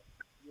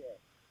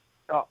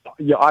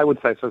 Yeah, I would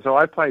say so. So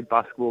I played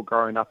basketball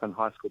growing up in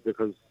high school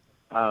because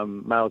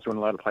males weren't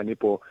allowed to play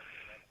netball.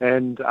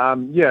 And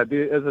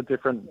there is a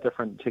different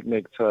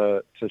technique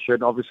to shoot.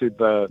 And obviously,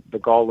 the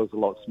goal is a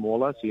lot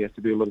smaller, so you have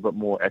to be a little bit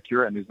more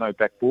accurate, and there's no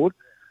backboard.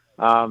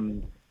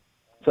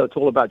 So it's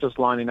all about just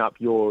lining up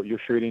your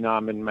shooting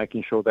arm and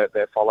making sure that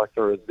follow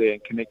through is there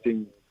and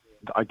connecting,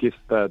 I guess,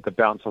 the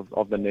bounce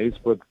of the knees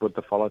with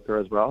the follow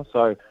through as well.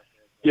 So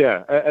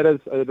yeah, it is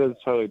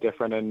totally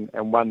different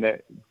and one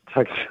that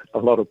takes a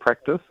lot of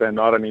practice. And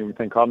I don't even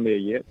think I'm there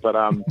yet, but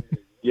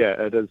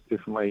it is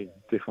definitely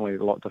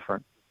a lot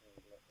different.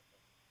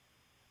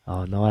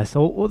 Oh, nice.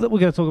 So we're going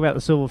to talk about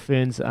the Silver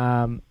Ferns.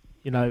 Coming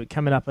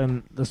up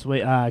in this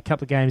week, a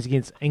couple of games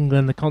against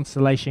England. The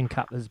Constellation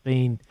Cup has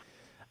been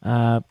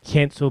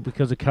cancelled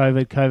because of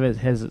COVID. COVID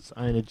has its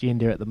own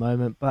agenda at the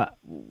moment. But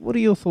what are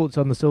your thoughts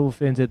on the Silver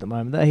Ferns at the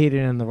moment? They're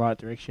heading in the right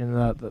direction.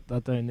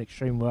 They're doing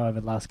extremely well over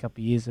the last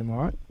couple of years. Am I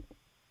right?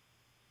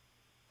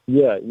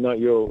 Yeah, no,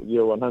 you're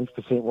 100%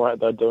 right.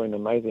 They're doing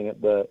amazing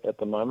at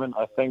the moment.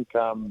 I think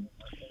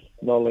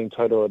Nolene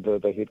Toto,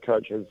 the head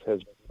coach,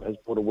 has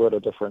brought a world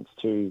of difference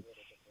to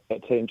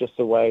that team. Just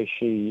the way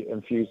she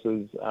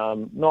infuses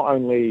not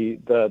only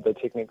the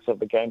techniques of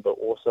the game, but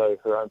also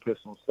her own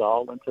personal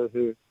style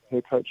into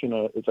her coaching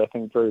is, I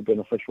think, very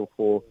beneficial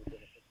for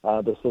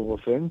the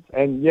Silver Ferns.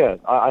 And yeah,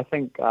 I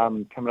think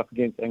coming up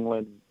against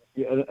England,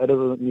 it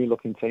is a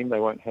new-looking team. They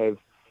won't have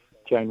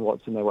Jane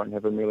Watson, they won't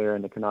have Amelia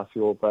and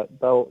Canasio, but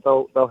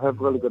they'll have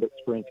really good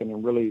experience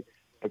and really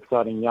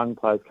exciting young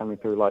players coming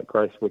through like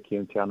Grace Wiki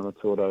and Tiana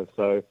Maturdo.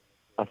 So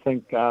I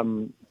think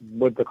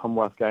with the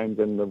Commonwealth Games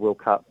and the World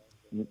Cup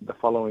the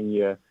following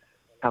year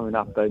coming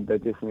up, they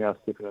definitely are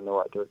stepping in the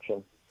right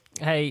direction.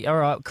 Hey, all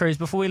right, Cruz,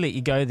 before we let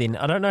you go then,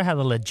 I don't know how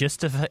the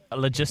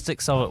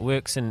logistics of it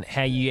works and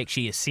how you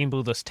actually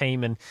assemble this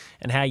team and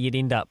how you'd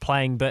end up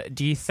playing, but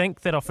do you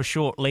think that off a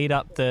short lead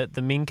up the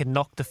men can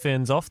knock the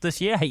Ferns off this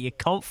year? Are you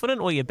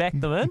confident or you back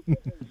them in?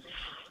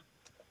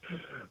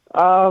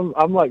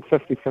 I'm like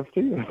 50-50,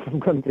 if I'm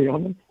going to be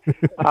honest.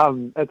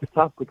 It's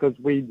tough because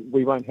we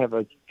won't have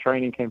a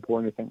training camp or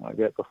anything like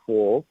that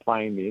before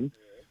playing them.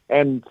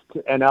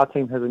 And our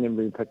team hasn't even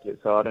been picked yet,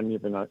 so I don't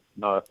even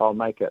know if I'll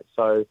make it.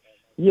 So,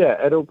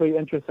 yeah, it'll be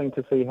interesting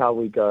to see how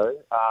we go.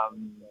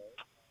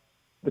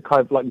 The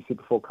COVID, like you said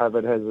before,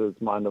 COVID has its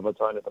mind of its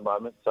own at the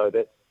moment, so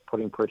that's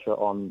putting pressure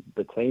on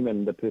the team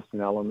and the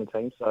personnel on the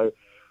team. So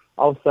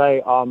I'll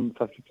say I'm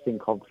 50%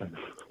 confident.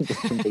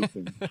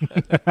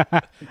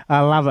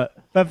 I love it.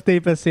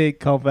 50%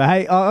 confident.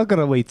 Hey, I've got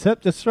a wee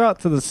tip. Just throw it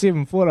to the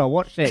 7-foot. I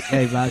watched that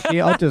game last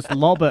year. I'll just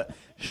lob it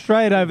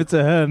straight over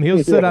to him.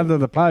 He'll sit under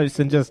the post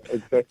and just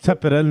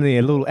tip it in there.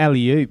 A little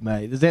alley-oop,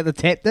 mate. Is that the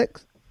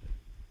tactics?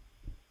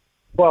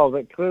 Well,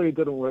 that clearly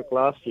didn't work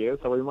last year,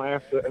 so we might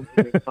have to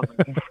implement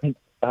something different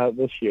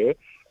this year.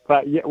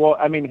 But, yeah, well,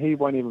 I mean, he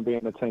won't even be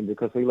in the team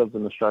because he lives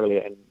in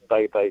Australia and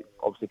they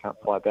obviously can't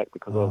fly back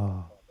because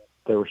of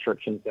the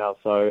restrictions now.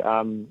 So,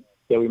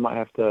 we might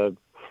have to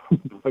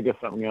figure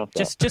something else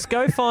out. Just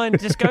go find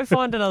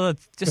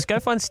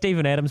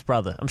Stephen Adams'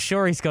 brother. I'm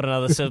sure he's got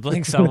another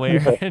sibling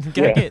somewhere. And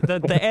go get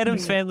the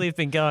Adams family have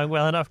been going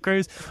well enough.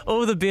 Cruz,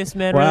 all the best,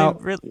 man. Well,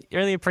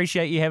 really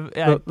appreciate you have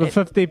the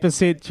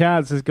 50%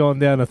 chance has gone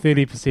down to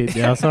 30%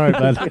 now. Sorry,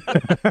 bud.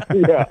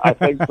 Yeah, I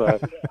think so.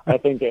 I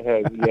think it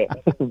has.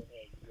 Yeah.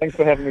 Thanks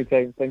for having me,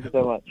 team. Thank you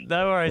so much.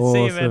 No worries. Awesome.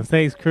 See you, man.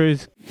 Thanks,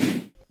 Cruz.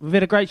 We've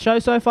had a great show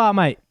so far,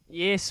 mate.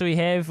 Yes, we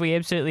have. We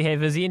absolutely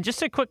have, Izzy. And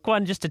just a quick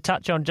one, just to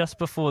touch on just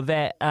before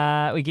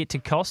that, we get to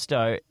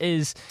Costo,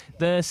 is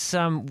this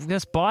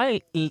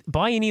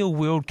biennial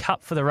World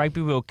Cup for the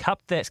Rugby World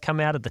Cup that's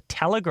come out of the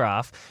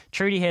Telegraph.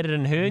 Trudy had it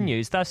in her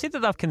news. They've said that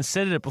they've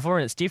considered it before,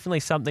 and it's definitely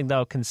something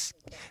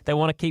they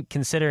want to keep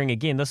considering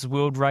again. This is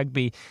World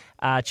Rugby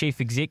Chief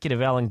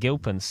Executive Alan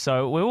Gilpin.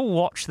 So we'll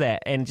watch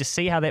that and just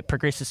see how that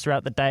progresses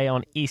throughout the day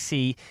on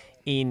SENZ.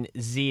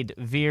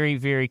 Very,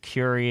 very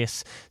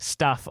curious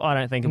stuff. I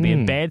don't think it'll be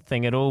a bad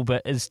thing at all,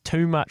 but is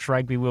too much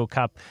Rugby World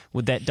Cup,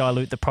 would that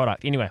dilute the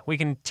product? Anyway, we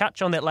can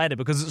touch on that later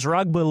because it's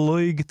Rugby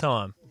League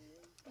time.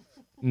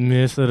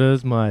 Yes, it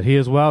is, mate. He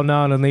is well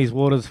known in these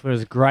waters for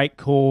his great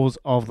cause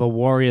of the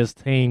Warriors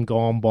team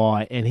gone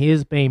by, and he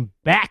has been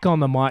back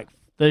on the mic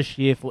this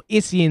year for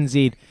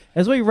SENZ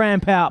as we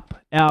ramp up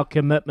our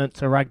commitment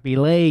to Rugby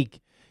League.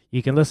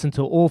 You can listen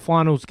to all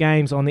finals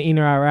games on the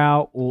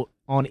NRL or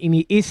on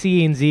any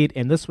SENZ,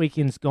 and this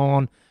weekend's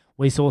gone.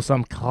 We saw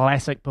some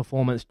classic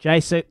performance.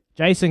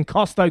 Jason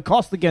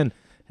Costigan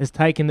has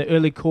taken the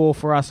early call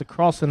for us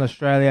across in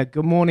Australia.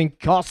 Good morning,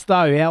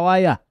 Costo. How are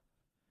you?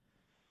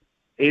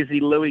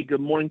 Izzy, Louis,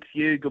 good morning to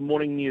you. Good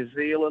morning, New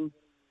Zealand.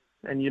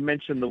 And you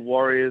mentioned the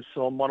Warriors,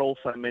 so I might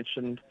also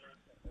mention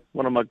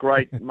one of my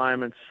great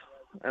moments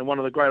and one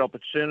of the great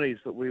opportunities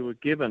that we were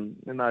given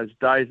in those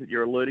days that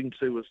you're alluding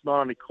to was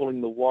not only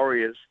calling the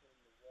Warriors,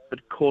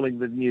 but calling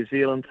the New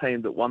Zealand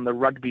team that won the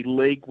Rugby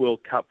League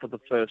World Cup for the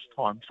first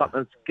time.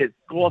 Something that gets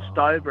glossed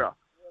over.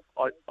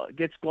 It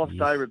gets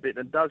glossed over a bit,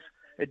 and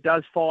it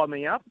does fire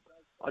me up.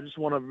 I just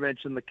want to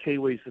mention the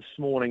Kiwis this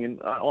morning,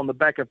 and on the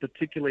back of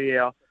particularly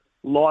our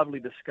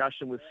lively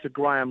discussion with Sir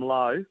Graham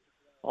Lowe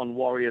on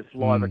Warriors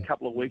Live a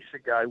couple of weeks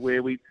ago,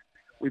 where we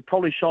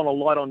probably shone a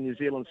light on New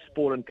Zealand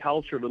sport and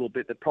culture a little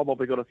bit that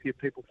probably got a few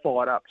people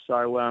fired up.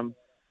 So, and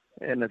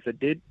if it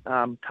did,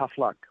 tough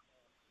luck.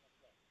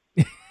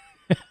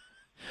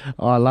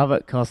 Oh, I love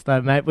it,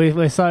 Costo, mate.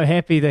 We're so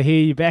happy to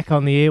hear you back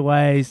on the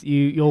airways.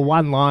 Your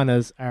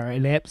one-liners are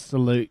an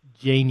absolute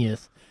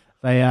genius.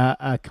 They are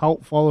a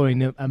cult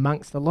following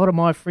amongst a lot of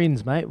my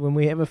friends, mate. When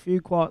we have a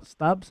few quiet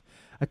stubs,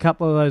 a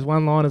couple of those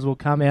one-liners will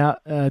come out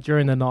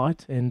during the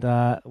night, and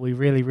we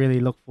really, really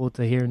look forward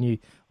to hearing you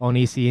on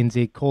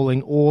SENZ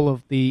calling all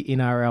of the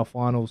NRL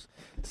finals.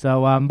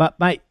 So, but,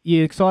 mate,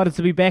 you excited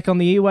to be back on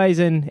the airways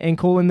and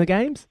calling the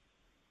games?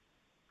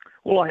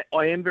 Well,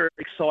 I am very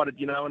excited,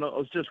 and I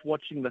was just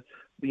watching the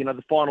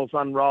finals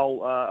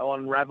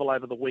unravel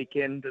over the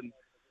weekend. And,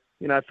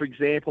 for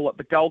example, at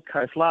the Gold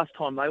Coast, last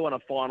time they won a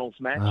finals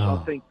match,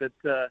 I think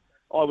that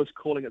I was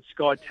calling it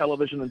Sky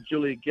Television and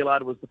Julia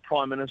Gillard was the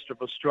Prime Minister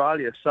of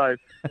Australia. So,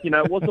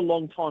 it was a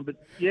long time. But,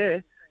 yeah,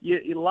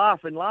 you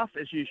laugh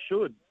as you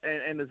should.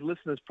 And as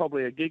listeners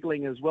probably are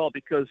giggling as well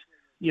because,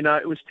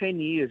 it was 10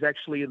 years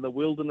actually in the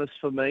wilderness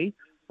for me.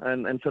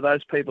 And for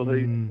those people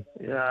who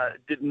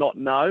did not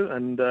know,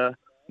 and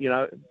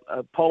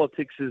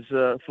politics is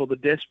for the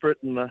desperate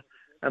and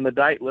the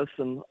dateless.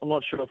 And I'm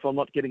not sure if I'm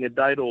not getting a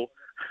date or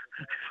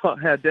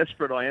how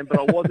desperate I am, but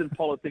I was in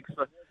politics.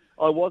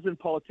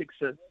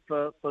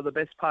 For the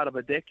best part of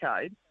a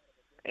decade,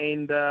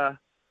 and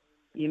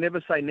you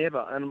never say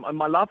never. And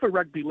my love for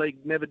rugby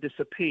league never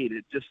disappeared.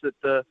 It just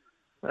that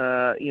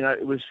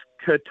it was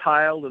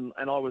curtailed, and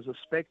I was a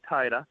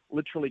spectator,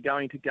 literally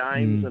going to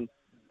games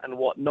and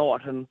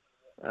whatnot. And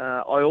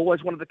I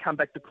always wanted to come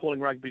back to calling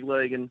rugby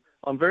league, and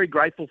I'm very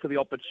grateful for the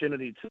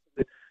opportunity to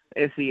the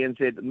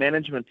SENZ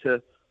management to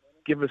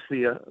give us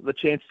the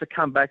chance to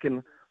come back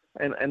and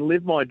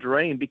live my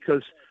dream.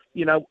 Because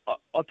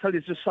I'll tell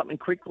you just something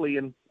quickly,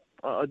 and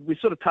we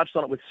sort of touched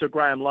on it with Sir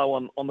Graham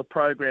Lowe on the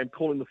program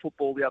calling the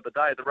football the other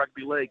day, the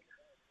rugby league.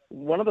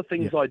 One of the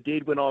things I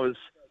did when I was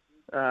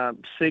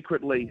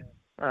secretly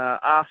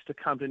asked to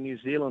come to New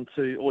Zealand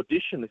to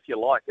audition, if you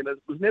like, and it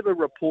was never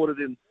reported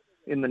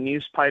in the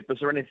newspapers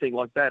or anything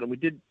like that, and we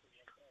did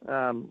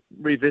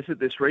revisit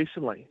this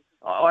recently.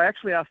 I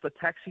actually asked the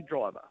taxi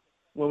driver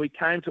when we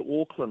came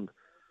to Auckland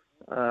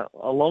a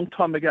long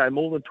time ago,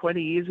 more than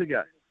 20 years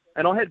ago,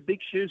 and I had big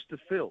shoes to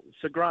fill.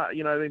 Sir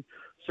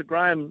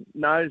Graham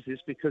knows this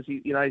because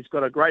he's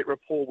got a great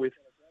rapport with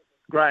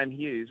Graham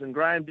Hughes, and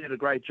Graham did a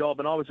great job,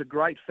 and I was a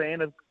great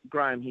fan of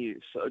Graham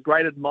Hughes, a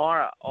great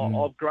admirer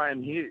of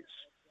Graham Hughes,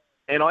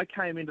 and I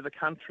came into the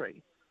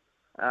country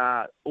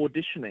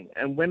auditioning,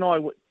 and when I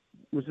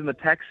was in the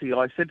taxi,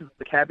 I said to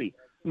the cabbie,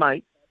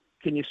 "Mate,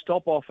 can you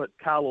stop off at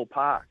Carlaw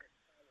Park?"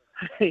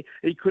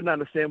 He couldn't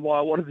understand why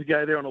I wanted to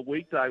go there on a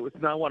weekday with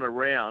no one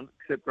around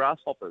except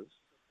grasshoppers.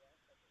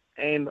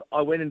 And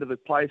I went into the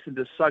place and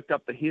just soaked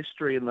up the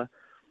history and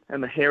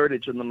and the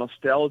heritage and the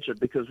nostalgia,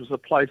 because it was a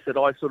place that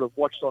I sort of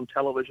watched on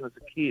television as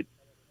a kid.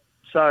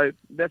 So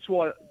that's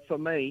why, for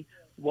me,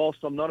 whilst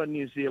I'm not a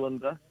New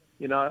Zealander,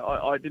 you know,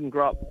 I didn't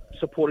grow up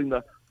supporting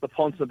the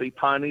Ponsonby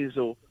Ponies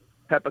or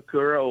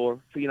Papakura, or,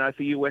 for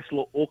you West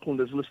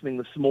Aucklanders listening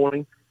this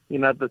morning, you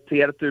know, the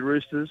Te Attitude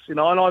Roosters, you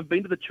know, and I've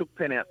been to the Chook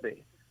Pen out there.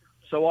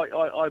 So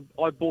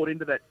I bought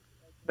into that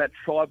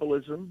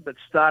tribalism that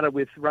started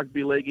with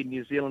rugby league in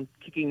New Zealand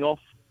kicking off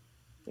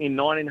in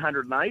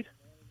 1908.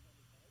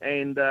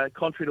 And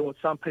contrary to what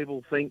some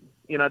people think,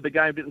 you know, the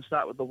game didn't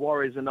start with the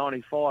Warriors in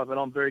 95, and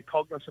I'm very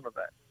cognizant of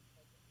that.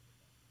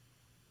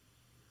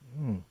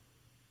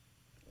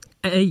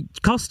 Hey,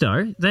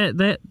 Costo,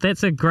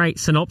 that's a great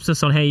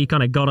synopsis on how you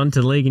kind of got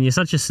into the league, and you're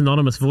such a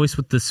synonymous voice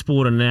with the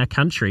sport in our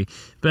country.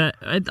 But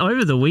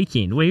over the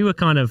weekend, we were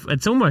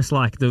it's almost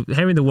like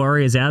having the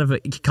Warriors out of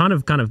it. You kind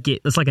of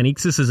get, it's like an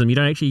exorcism. You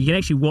can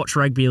actually watch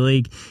rugby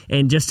league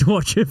and just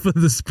watch it for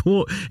the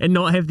sport and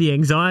not have the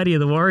anxiety of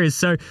the Warriors.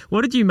 So,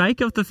 what did you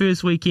make of the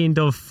first weekend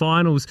of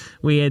finals?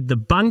 We had the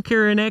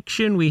bunker in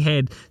action. We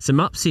had some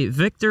upset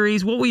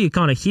victories. What were your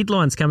kind of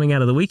headlines coming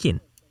out of the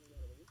weekend?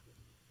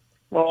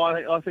 Well,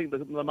 I think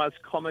the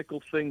most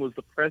comical thing was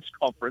the press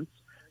conference.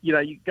 You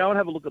know, you go and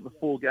have a look at the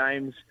 4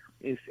 games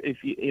if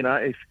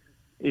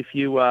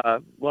you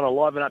want to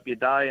liven up your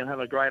day and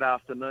have a great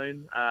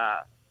afternoon,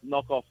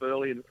 knock off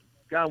early and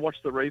go and watch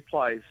the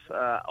replays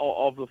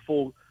of the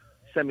 4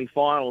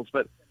 semi-finals.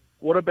 But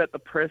what about the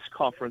press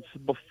conference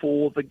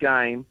before the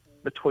game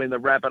between the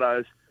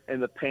Rabbitohs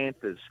and the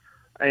Panthers?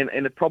 And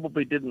it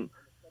probably didn't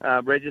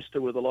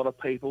register with a lot of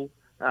people.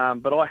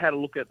 But I had a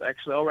look at I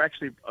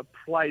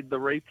played the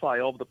replay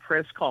of the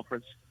press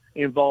conference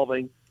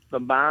involving the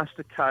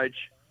master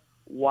coach,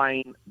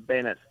 Wayne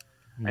Bennett.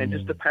 And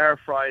just to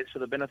paraphrase for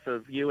the benefit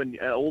of you and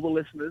all the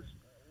listeners,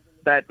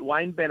 that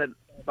Wayne Bennett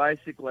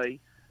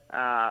basically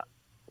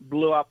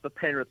blew up the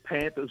Penrith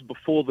Panthers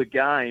before the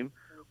game,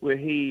 where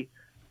he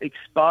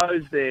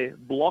exposed their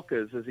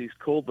blockers, as he's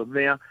called them.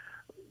 Now,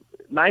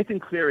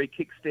 Nathan Cleary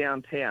kicks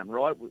downtown,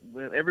 right?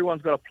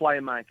 Everyone's got a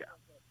playmaker.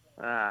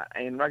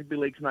 And rugby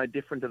league's no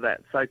different to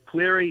that. So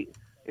Cleary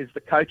is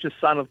the coach's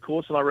son, of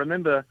course, and I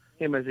remember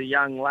him as a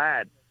young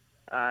lad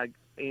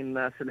in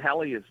St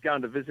Heliers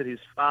going to visit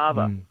his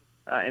father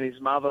and his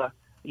mother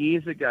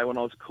years ago when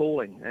I was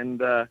calling,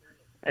 and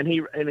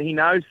he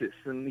knows this,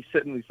 and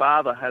his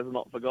father has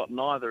not forgotten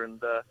either.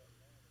 And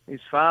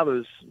his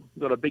father's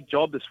got a big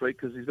job this week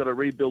because he's got to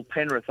rebuild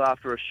Penrith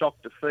after a shock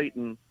defeat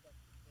in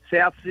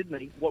South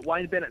Sydney. What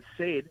Wayne Bennett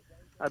said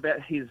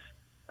about his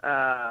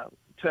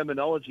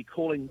terminology,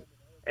 calling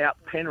out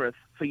Penrith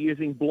for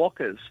using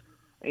blockers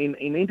in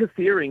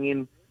interfering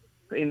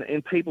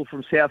in people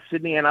from South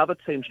Sydney and other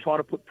teams trying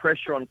to put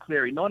pressure on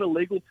Cleary, not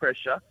illegal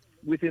pressure,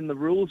 within the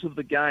rules of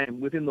the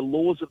game, within the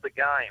laws of the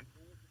game.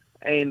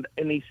 And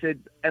he said,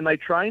 and they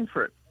train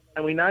for it.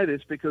 And we know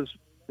this because,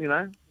 you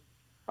know,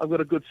 I've got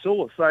a good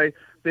source. So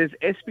there's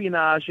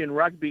espionage in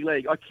rugby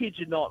league. I kid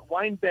you not,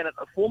 Wayne Bennett,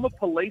 a former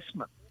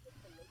policeman,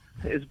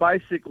 is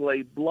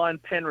basically blown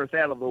Penrith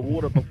out of the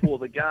water before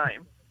the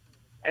game.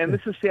 And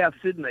this is South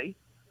Sydney.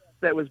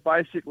 That was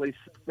basically,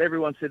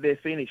 everyone said they're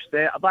finished.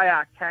 They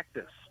are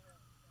cactus.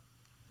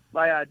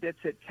 They are dead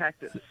set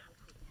cactus.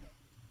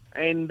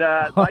 And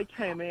they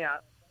came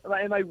out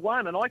and they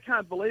won. And I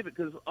can't believe it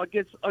because I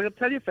can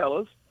tell you,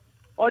 fellas,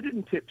 I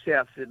didn't tip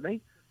South Sydney.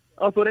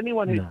 I thought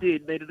anyone who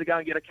did needed to go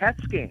and get a CAT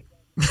scan.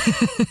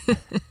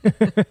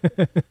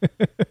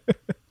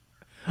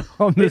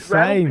 On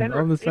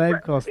the same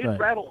cost, it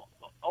rattled.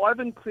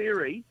 Ivan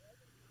Cleary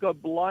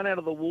got blown out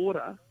of the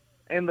water,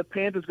 and the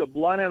Panthers got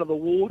blown out of the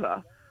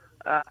water,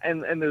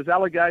 and there's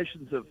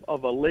allegations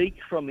of a leak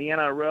from the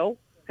NRL.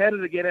 How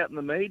did it get out in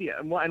the media?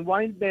 And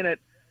Wayne Bennett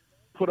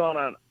put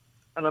on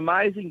an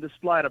amazing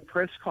display at a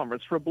press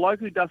conference for a bloke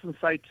who doesn't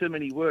say too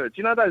many words.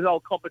 You know those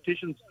old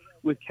competitions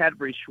with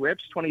Cadbury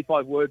Schweppes,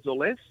 25 words or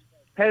less?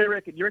 How do you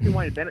reckon? You reckon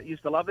Wayne Bennett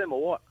used to love them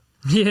or what?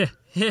 Yeah.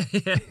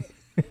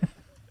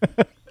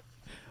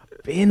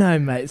 Benno,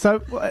 mate.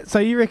 So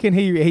you reckon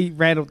he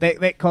rattled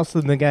that cost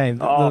them the game?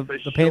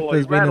 The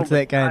Panthers went into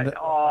that game.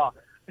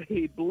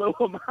 He blew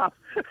them up.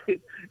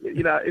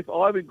 You know, if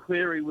Ivan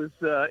Cleary was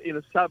in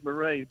a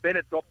submarine,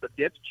 Bennett dropped the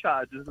depth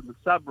charges and the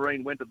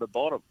submarine went to the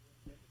bottom.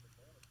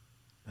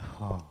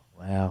 Oh,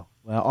 wow.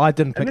 Well, I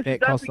didn't pick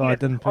that, Costa. I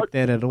didn't pick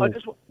that at all. I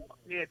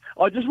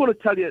just want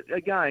to tell you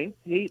again,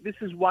 this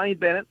is Wayne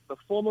Bennett, the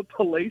former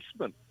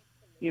policeman,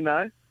 you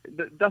know,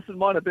 that doesn't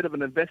mind a bit of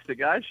an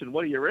investigation.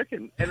 What do you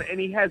reckon? And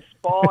he has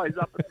spies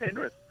up at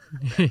Penrith.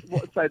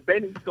 So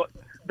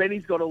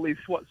Benny's got all these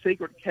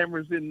secret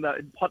cameras in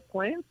pot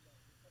plants.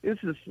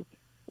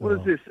 What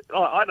is this?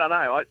 I don't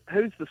know.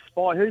 Who's the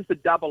spy? Who's the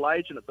double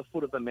agent at the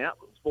foot of the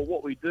mountains? Well,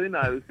 what we do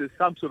know is there's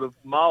some sort of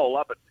mole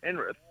up at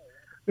Penrith,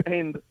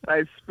 and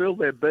they've spilled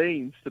their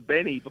beans to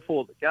Benny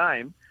before the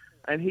game,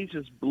 and he's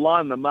just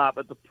blown them up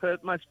at the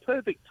most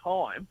perfect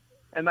time.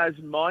 And those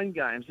mind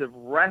games have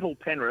rattled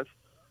Penrith,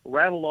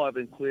 rattled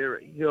Ivan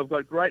Cleary, who I've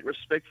got great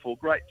respect for,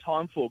 great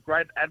time for,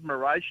 great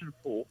admiration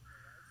for.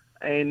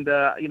 And,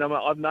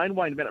 I've known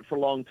Wayne Bennett for a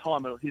long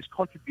time, and his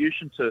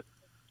contribution to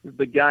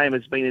the game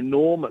has been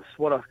enormous.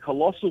 What a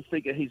colossal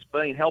figure he's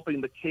been, helping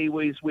the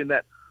Kiwis win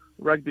that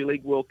Rugby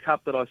League World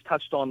Cup that I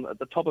touched on at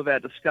the top of our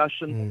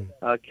discussion,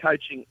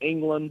 coaching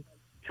England,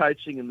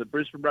 coaching in the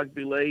Brisbane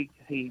Rugby League.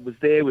 He was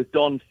there with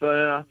Don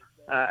Furner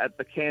at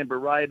the Canberra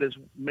Raiders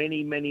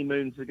many, many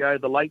moons ago.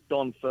 The late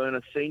Don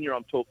Furner, senior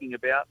I'm talking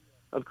about.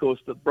 Of course,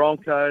 the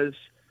Broncos,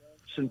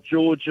 St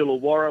George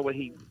Illawarra, where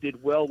he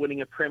did well,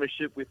 winning a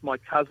premiership with my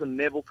cousin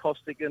Neville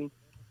Costigan,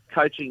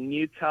 coaching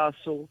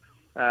Newcastle.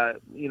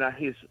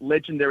 His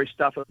legendary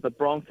stuff at the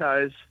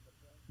Broncos.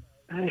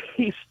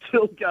 He's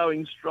still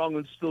going strong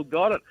and still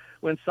got it,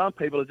 when some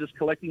people are just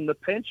collecting the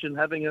pension,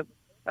 having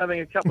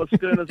a couple of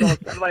schooners on a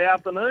Saturday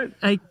afternoon.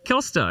 Hey,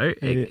 Costo,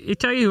 I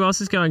tell you who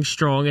else is going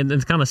strong and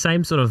it's kind of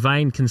same sort of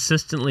vein,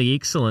 consistently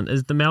excellent,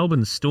 is the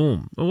Melbourne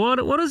Storm. What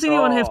does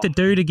anyone have to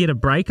do to get a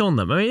break on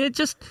them? I mean,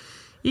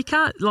 you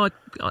can't, like,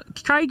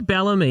 Craig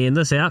Bellamy in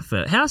this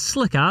outfit, how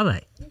slick are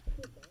they?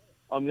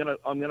 I'm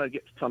gonna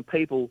get some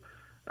people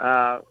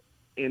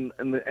and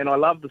I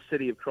love the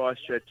city of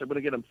Christchurch. I'm going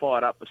to get them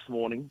fired up this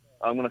morning.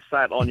 I'm going to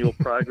say it on your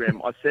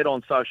program. I said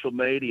on social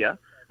media,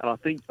 and I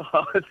think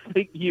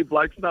you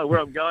blokes know where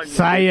I'm going.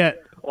 Say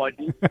it. I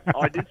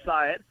did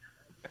say it,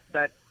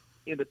 that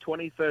in the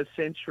 21st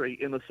century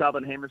in the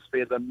Southern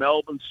Hemisphere, the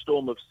Melbourne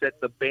Storm have set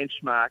the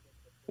benchmark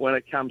when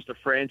it comes to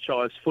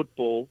franchise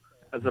football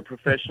as a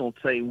professional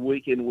team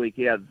week in, week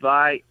out.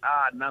 They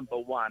are number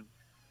one.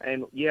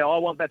 And, yeah, I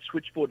want that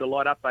switchboard to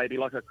light up, baby,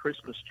 like a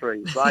Christmas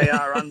tree. They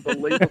are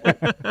unbelievable.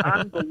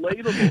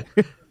 Unbelievable.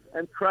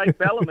 And Craig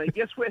Bellamy,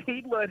 guess where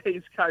he learned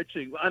his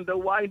coaching? Under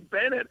Wayne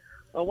Bennett.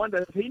 I wonder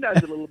if he knows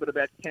a little bit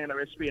about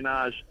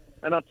counter-espionage.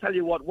 And I'll tell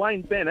you what,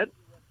 Wayne Bennett,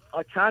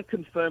 I can't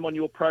confirm on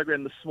your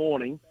program this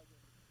morning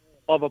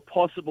of a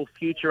possible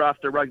future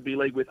after rugby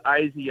league with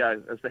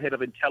ASIO as the head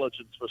of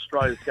intelligence for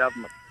Australia's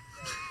government.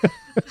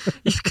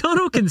 You've got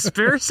all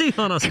conspiracy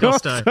on us,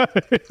 Costo.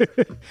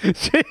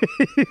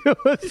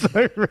 You're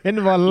so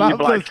random. I love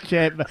this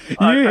chat.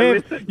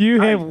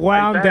 You have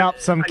wound up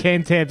some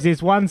Cantabs.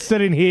 There's one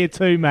sitting here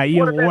too, mate.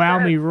 You've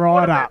wound me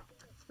right up.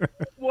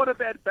 What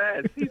about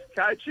Baz? He's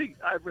coaching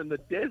over in the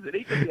desert.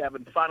 He could be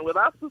having fun with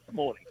us this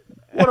morning.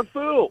 What a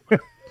fool.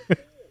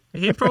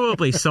 He'd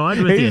probably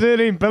side with you. He's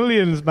earning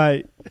billions,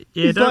 mate.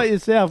 Yeah, he's like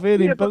yourself,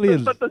 earning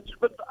billions. But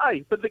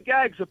the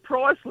gags are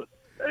priceless.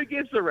 Who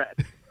gives a rat?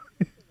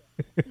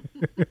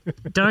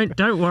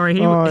 Don't worry.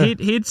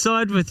 He'd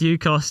side with you,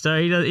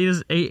 Costo.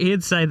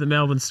 He'd say the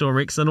Melbourne Storm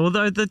excellent.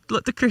 Although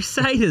the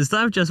Crusaders,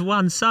 they've just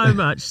won so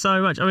much.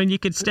 I mean, you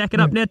could stack it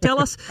up. Now, tell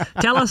us.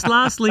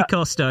 Lastly,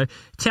 Costo,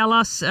 tell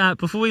us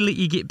before we let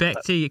you get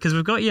back to you, because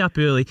we've got you up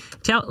early.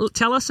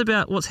 Tell us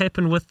about what's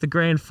happened with the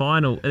grand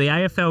final, the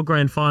AFL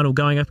grand final,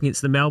 going up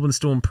against the Melbourne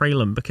Storm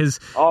prelim, because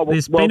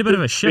there's been a bit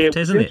of a shift,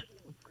 hasn't there?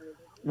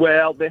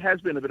 Well, there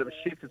has been a bit of a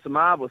shift. It's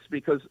marvellous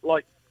because,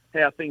 like,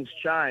 how things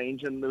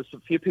change, and there was a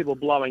few people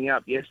blowing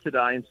up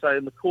yesterday, and so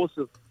in the course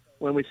of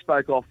when we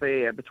spoke off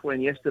air between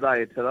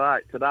yesterday and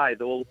today,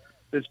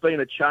 there's been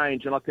a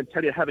change, and I can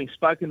tell you, having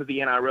spoken to the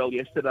NRL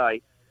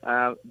yesterday,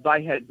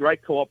 they had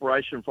great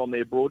cooperation from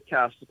their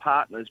broadcast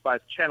partners,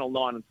 both Channel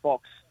 9 and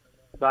Fox.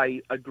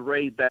 They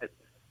agreed that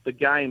the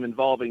game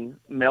involving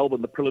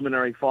Melbourne, the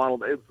preliminary final,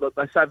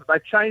 they say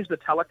they've changed the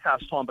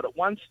telecast time, but at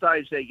one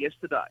stage there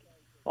yesterday,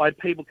 I had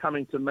people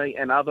coming to me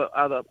and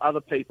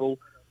other people,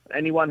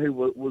 anyone who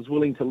was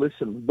willing to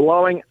listen,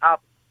 blowing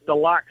up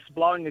Deluxe,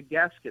 blowing a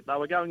gasket. They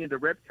were going into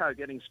Repco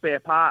getting spare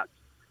parts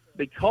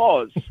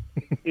because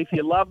if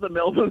you love the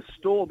Melbourne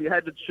Storm, you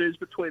had to choose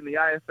between the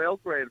AFL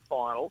Grand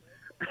Final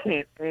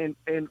and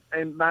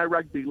no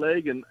rugby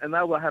league, and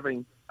they were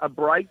having a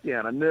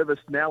breakdown, a nervous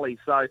Nelly.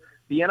 So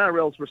the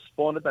NRL's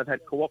responded. They've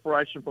had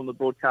cooperation from the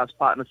broadcast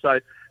partner. So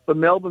the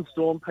Melbourne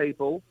Storm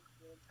people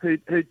who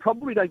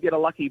probably don't get a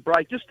lucky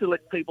break, just to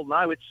let people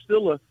know, it's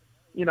still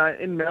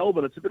in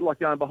Melbourne, it's a bit like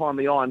going behind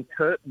the Iron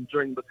Curtain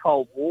during the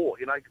Cold War.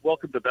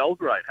 Welcome to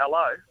Belgrade.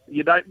 Hello.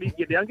 You don't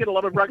get a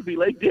lot of rugby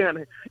league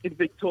down in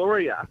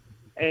Victoria,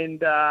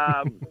 and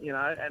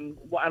and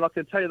I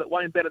can tell you that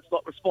Wayne Bennett's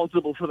not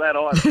responsible for that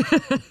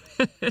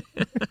either.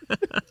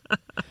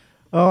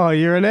 Oh,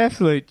 you're an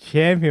absolute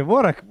champion.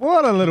 What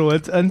a little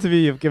interview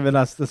you've given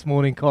us this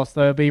morning,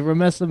 Costo. It'd be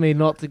remiss of me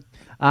not to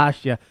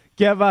ask you.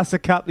 Give us a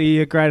couple of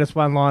your greatest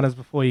one-liners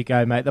before you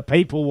go, mate. The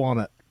people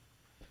want it.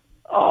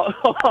 Oh,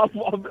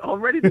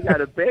 I'm ready to go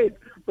to bed.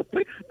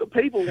 The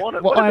people want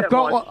it. Well,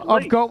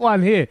 I've got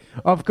one here.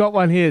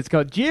 It's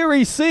got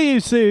Jerry, see you,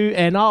 Sue,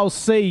 and I'll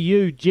see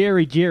you,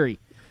 Jerry.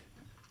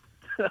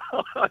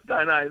 I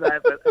don't know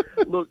that,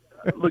 but look,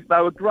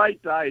 they were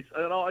great days.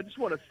 And I just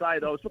want to say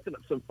that I was looking at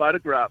some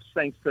photographs,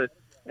 thanks to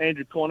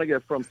Andrew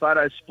Corniger from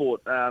Photosport.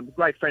 A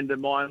great friend of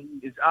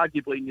mine, is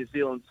arguably New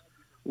Zealand's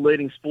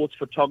leading sports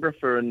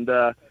photographer, and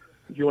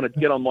if you want to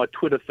get on my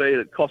Twitter feed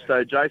at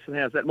Costo Jason,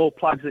 how's that? More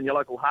plugs than your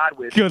local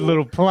hardware store. Good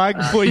little plug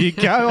before you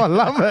go. I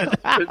love it.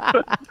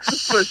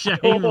 For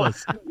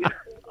shameless.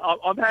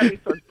 I'm having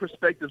some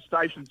prospective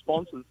station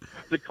sponsors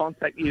to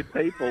contact you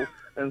people,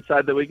 and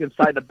so that we can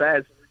say to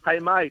Baz, hey,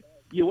 mate,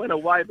 You went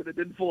away, but it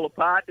didn't fall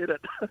apart, did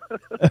it?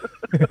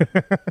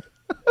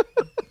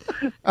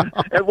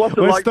 It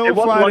wasn't We're like, still it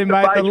wasn't floating,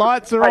 like mate. The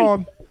lights are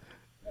on.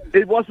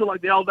 It wasn't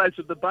like the old days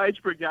of the Beige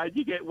Brigade.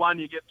 You get one,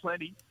 you get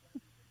plenty.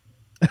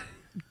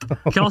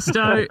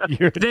 Costo,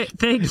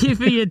 thank you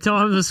for your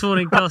time this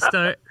morning,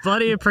 Costo.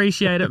 Bloody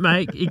appreciate it,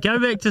 mate. You go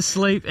back to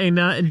sleep and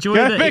enjoy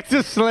back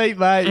to sleep,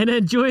 mate. And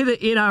enjoy the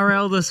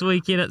NRL this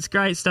weekend. It's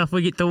great stuff.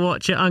 We get to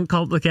watch it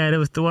uncomplicated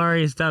with the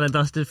Warriors done and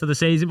dusted for the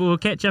season. But we'll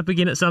catch up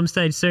again at some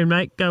stage soon,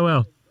 mate. Go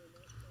well.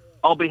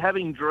 I'll be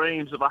having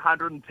dreams of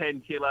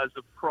 110 kilos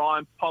of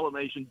prime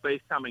Polynesian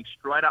beef coming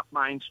straight up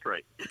Main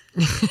Street.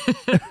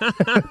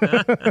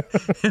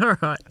 All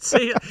right.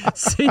 See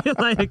you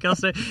later,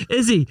 Costo.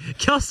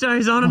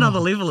 Costo's on another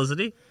level, isn't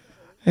he?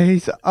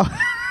 He's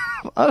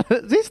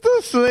still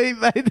asleep,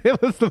 mate. That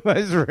was the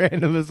most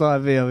randomest IV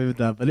I've ever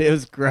done, but it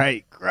was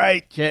great.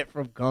 Great chat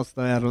from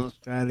Costo out of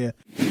Australia.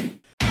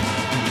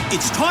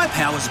 It's Tyre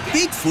Power's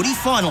Big Footy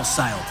Final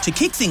Sale. To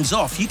kick things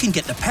off, you can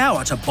get the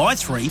power to buy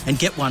 3 and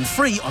get 1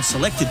 free on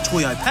selected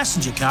Toyo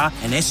passenger car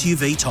and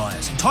SUV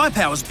tyres. Tyre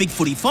Power's Big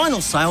Footy Final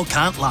Sale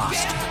can't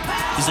last.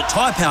 Visit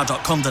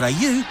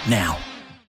tyrepower.com.au now.